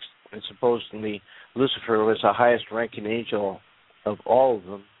ranks, and supposedly Lucifer was the highest ranking angel of all of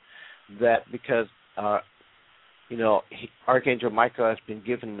them, that because Archangel Michael has been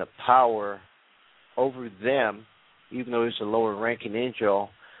given the power over them, even though he's a lower ranking angel,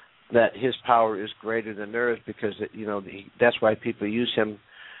 that his power is greater than theirs, because that's why people use him,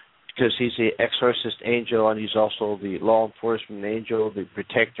 because he's the exorcist angel and he's also the law enforcement angel, the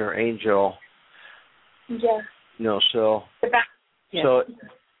protector angel. Yeah. So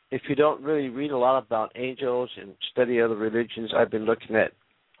if you don't really read a lot about angels and study other religions, I've been looking at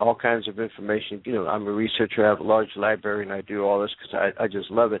all kinds of information. I'm a researcher. I have a large library, and I do all this because I just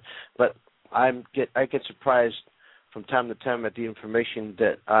love it. But I get surprised from time to time at the information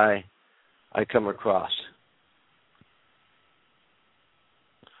that I come across.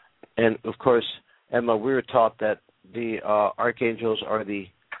 And, of course, Emma, we were taught that the archangels are the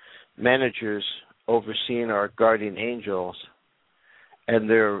managers overseeing our guardian angels, and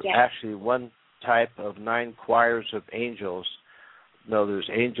they're actually one type of 9 choirs of angels. No, there's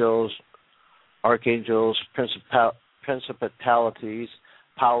angels, archangels, principalities,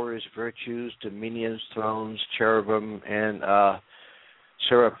 powers, virtues, dominions, thrones, cherubim, and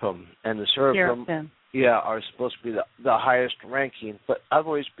seraphim. And the seraphim, are supposed to be the highest ranking. But I've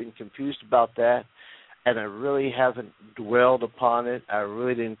always been confused about that, and I really haven't dwelled upon it. I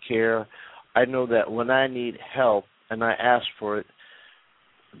really didn't care. I know that when I need help and I ask for it,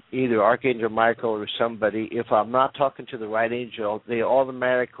 either Archangel Michael or somebody, if I'm not talking to the right angel, they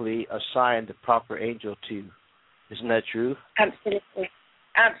automatically assign the proper angel to you. Isn't that true? Absolutely.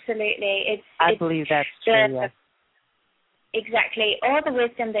 I believe that's true, yes. Exactly. All the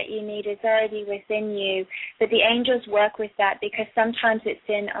wisdom that you need is already within you, but the angels work with that because sometimes it's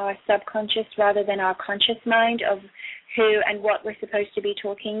in our subconscious rather than our conscious mind of who and what we're supposed to be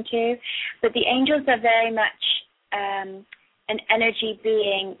talking to. But the angels are very much an energy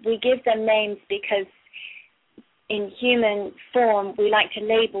being. We give them names because in human form we like to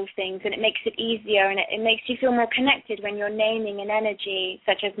label things, and it makes it easier, and it makes you feel more connected when you're naming an energy,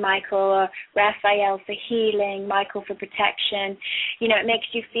 such as Michael or Raphael for healing, Michael for protection. You know, it makes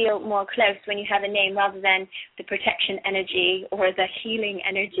you feel more close when you have a name rather than the protection energy or the healing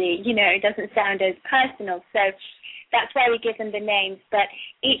energy. You know, it doesn't sound as personal. So that's why we give them the names. But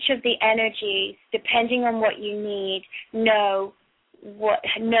each of the energies, depending on what you need, know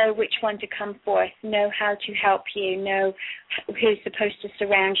which one to come forth, know how to help you, know who's supposed to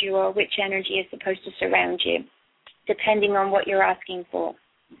surround you or which energy is supposed to surround you, depending on what you're asking for.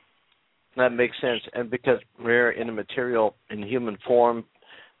 That makes sense. And because we're in a material, in human form,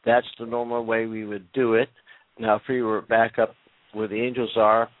 that's the normal way we would do it. Now, if we were back up where the angels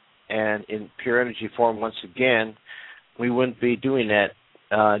are and in pure energy form once again, we wouldn't be doing that.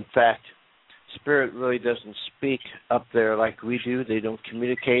 In fact, Spirit really doesn't speak up there like we do. They don't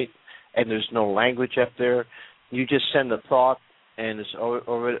communicate, and there's no language up there. You just send a thought, and it's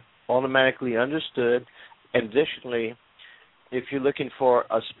already automatically understood. Additionally, if you're looking for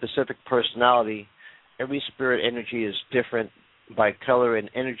a specific personality, every spirit energy is different by color and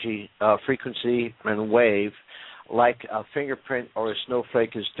energy, frequency and wave. Like a fingerprint or a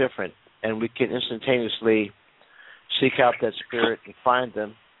snowflake is different, and we can instantaneously seek out that spirit and find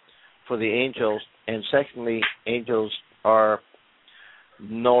them for the angels. And secondly, angels are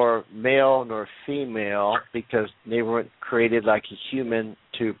nor male nor female because they weren't created like a human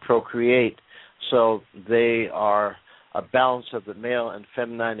to procreate. So they are a balance of the male and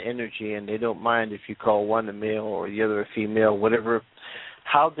feminine energy, and they don't mind if you call one a male or the other a female, whatever.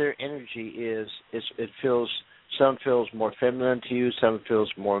 How their energy is it feels, some feels more feminine to you, some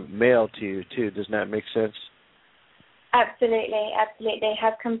feels more male to you too. Doesn't that make sense? Absolutely. They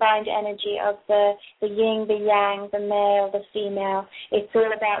have combined energy of the yin, the yang, the male, the female. It's all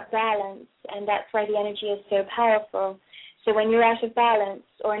about balance, and that's why the energy is so powerful. So when you're out of balance,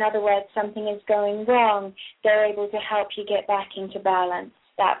 or in other words, something is going wrong, they're able to help you get back into balance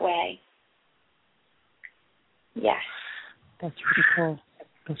that way. Yes. That's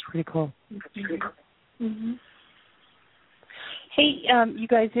pretty cool. Mm-hmm. Hey, you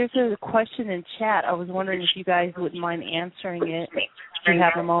guys, there's a question in chat. I was wondering if you guys wouldn't mind answering it. Do you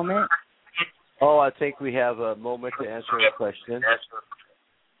have a moment? Oh, I think we have a moment to answer a question.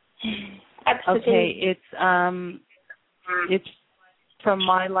 Okay, it's from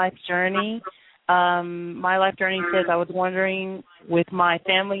My Life Journey. My Life Journey says, I was wondering, with my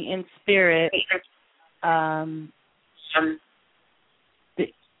family in spirit,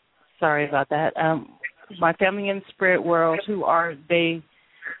 sorry about that. My family in spirit world, who are they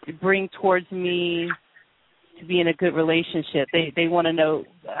bring towards me to be in a good relationship? They want to know.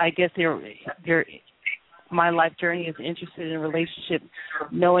 I guess they're My Life Journey is interested in relationship,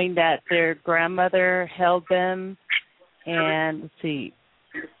 knowing that their grandmother held them. And let's see,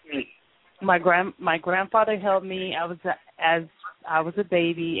 my grandfather held me. I was a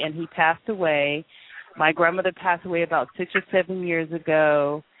baby, and he passed away. My grandmother passed away about 6 or 7 years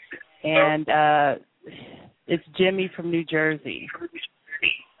ago, and it's Jimmy from New Jersey.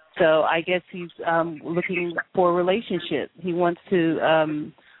 So I guess he's looking for a relationship. He wants to.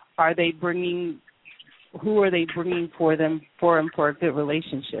 Who are they bringing for him for a good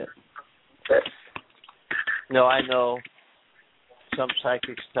relationship? No, I know some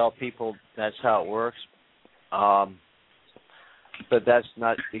psychics tell people that's how it works, but that's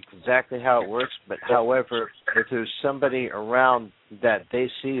not exactly how it works. But however, if there's somebody around that they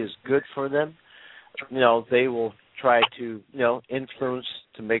see is good for them, they will try to, influence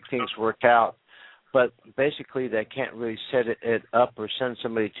to make things work out. But basically, they can't really set it up or send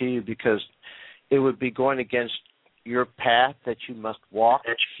somebody to you because it would be going against your path that you must walk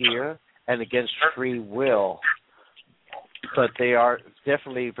here and against free will. But they are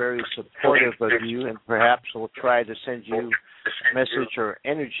definitely very supportive of you and perhaps will try to send you a message or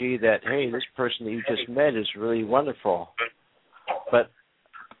energy that, hey, this person that you just met is really wonderful. But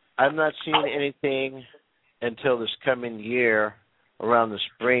I'm not seeing anything until this coming year, around the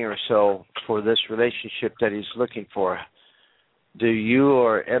spring or so, for this relationship that he's looking for. Do you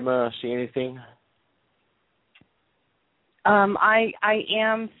or Emma see anything? I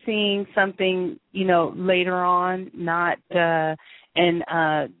am seeing something, later on, not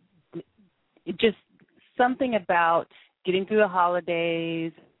just something about getting through the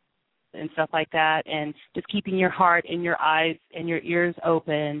holidays and stuff like that, and just keeping your heart and your eyes and your ears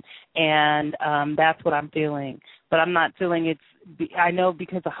open, and that's what I'm feeling. But I'm not feeling I know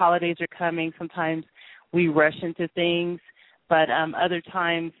because the holidays are coming, sometimes we rush into things, but other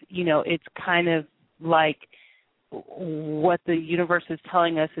times, it's kind of like what the universe is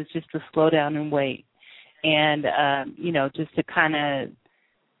telling us is just to slow down and wait, and just to kind of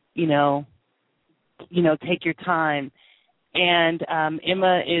take your time. And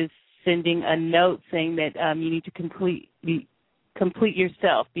Emma is sending a note saying that you need to complete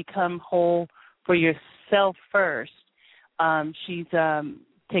yourself, become whole for yourself first. She's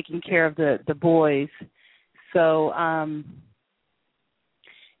taking care of the boys, so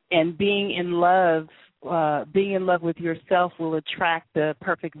and being in love with yourself will attract the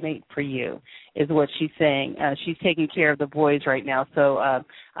perfect mate for you, is what she's saying. She's taking care of the boys right now, so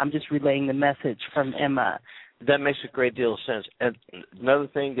I'm just relaying the message from Emma. That makes a great deal of sense. And another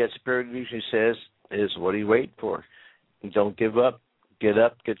thing that Spirit usually says is, what are you waiting for? Don't give up. Get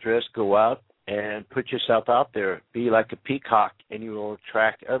up, get dressed, go out, and put yourself out there. Be like a peacock, and you will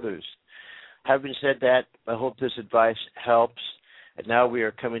attract others. Having said that, I hope this advice helps. And now we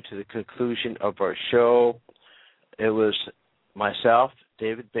are coming to the conclusion of our show. It was myself,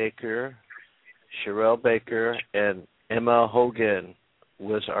 David Baker, Sherelle Baker, and Emma Hogan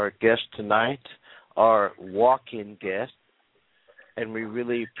was our guest tonight, our walk-in guest, and we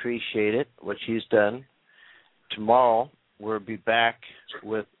really appreciate it, what she's done. Tomorrow, we'll be back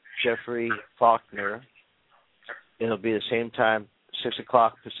with Jeffrey Faulkner. It'll be the same time, 6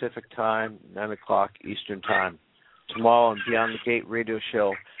 o'clock Pacific time, 9 o'clock Eastern time. Tomorrow on Beyond the Gate radio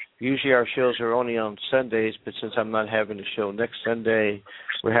show. Usually our shows are only on Sundays, but since I'm not having a show next Sunday,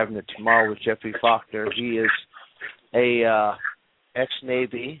 we're having it tomorrow with Jeffrey Faulkner. He is a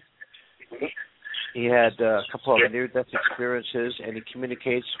ex-Navy. He had a couple of near-death experiences, and he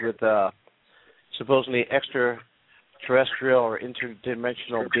communicates with supposedly extraterrestrial or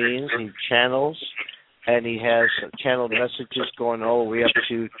interdimensional beings. He channels, and he has channeled messages going all the way up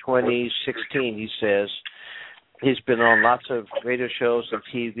to 2016, he says. He's been on lots of radio shows and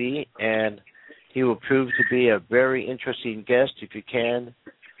TV, and he will prove to be a very interesting guest. If you can,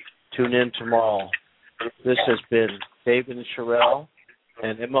 tune in tomorrow. This has been David and Sherelle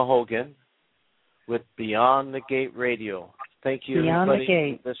and Emma Hogan with Beyond the Gate Radio. Thank you, Beyond everybody,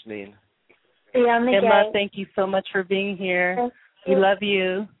 the Gate. for listening. Beyond the Emma, Gate. thank you so much for being here. We love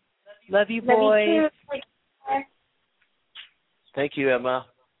you. Love you, boys. Thank you, Emma.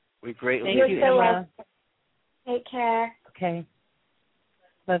 We greatly Thank you, Emma. Take care. Okay.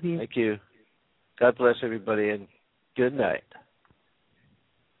 Love you. Thank you. God bless everybody, and good night.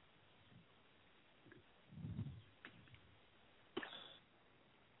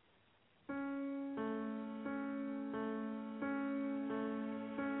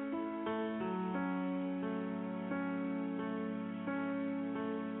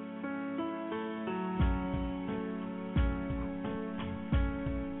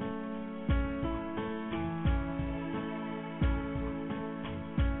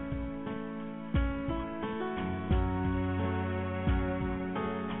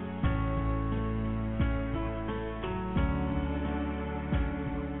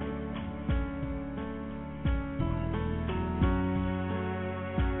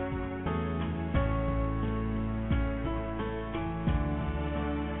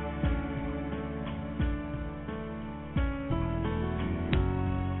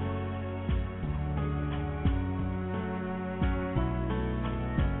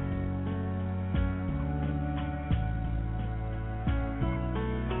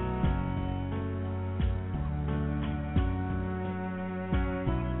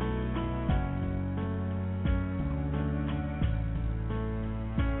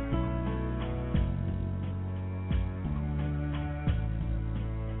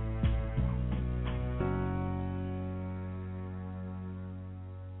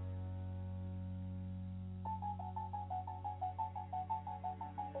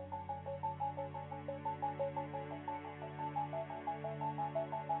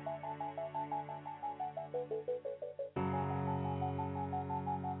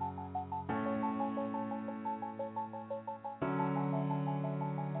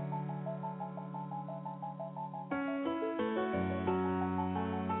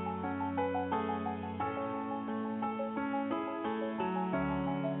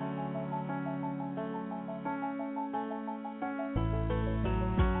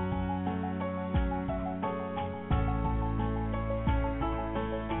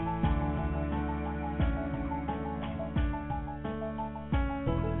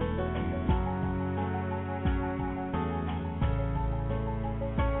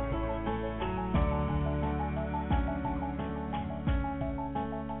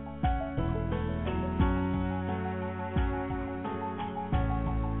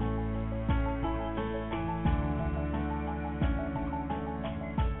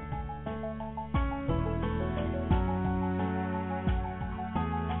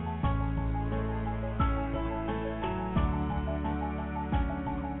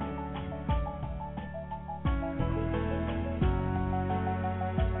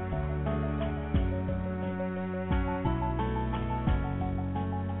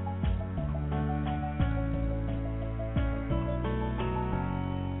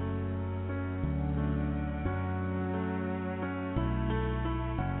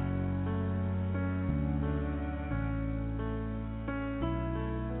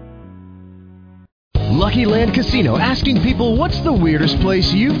 Lucky Land Casino, asking people, what's the weirdest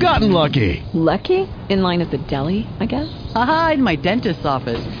place you've gotten lucky? Lucky? In line at the deli, I guess? Aha, in my dentist's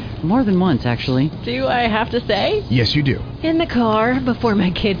office. More than once, actually. Do I have to say? Yes, you do. In the car before my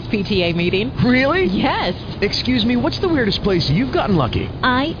kids' PTA meeting. Really? Yes. Excuse me, what's the weirdest place you've gotten lucky?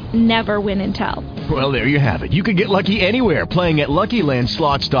 I never win and tell. Well, there you have it. You can get lucky anywhere, playing at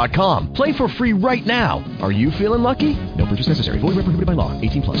LuckyLandSlots.com. Play for free right now. Are you feeling lucky? No purchase necessary. Void where prohibited by law.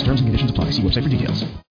 18+. Terms and conditions apply. See website for details.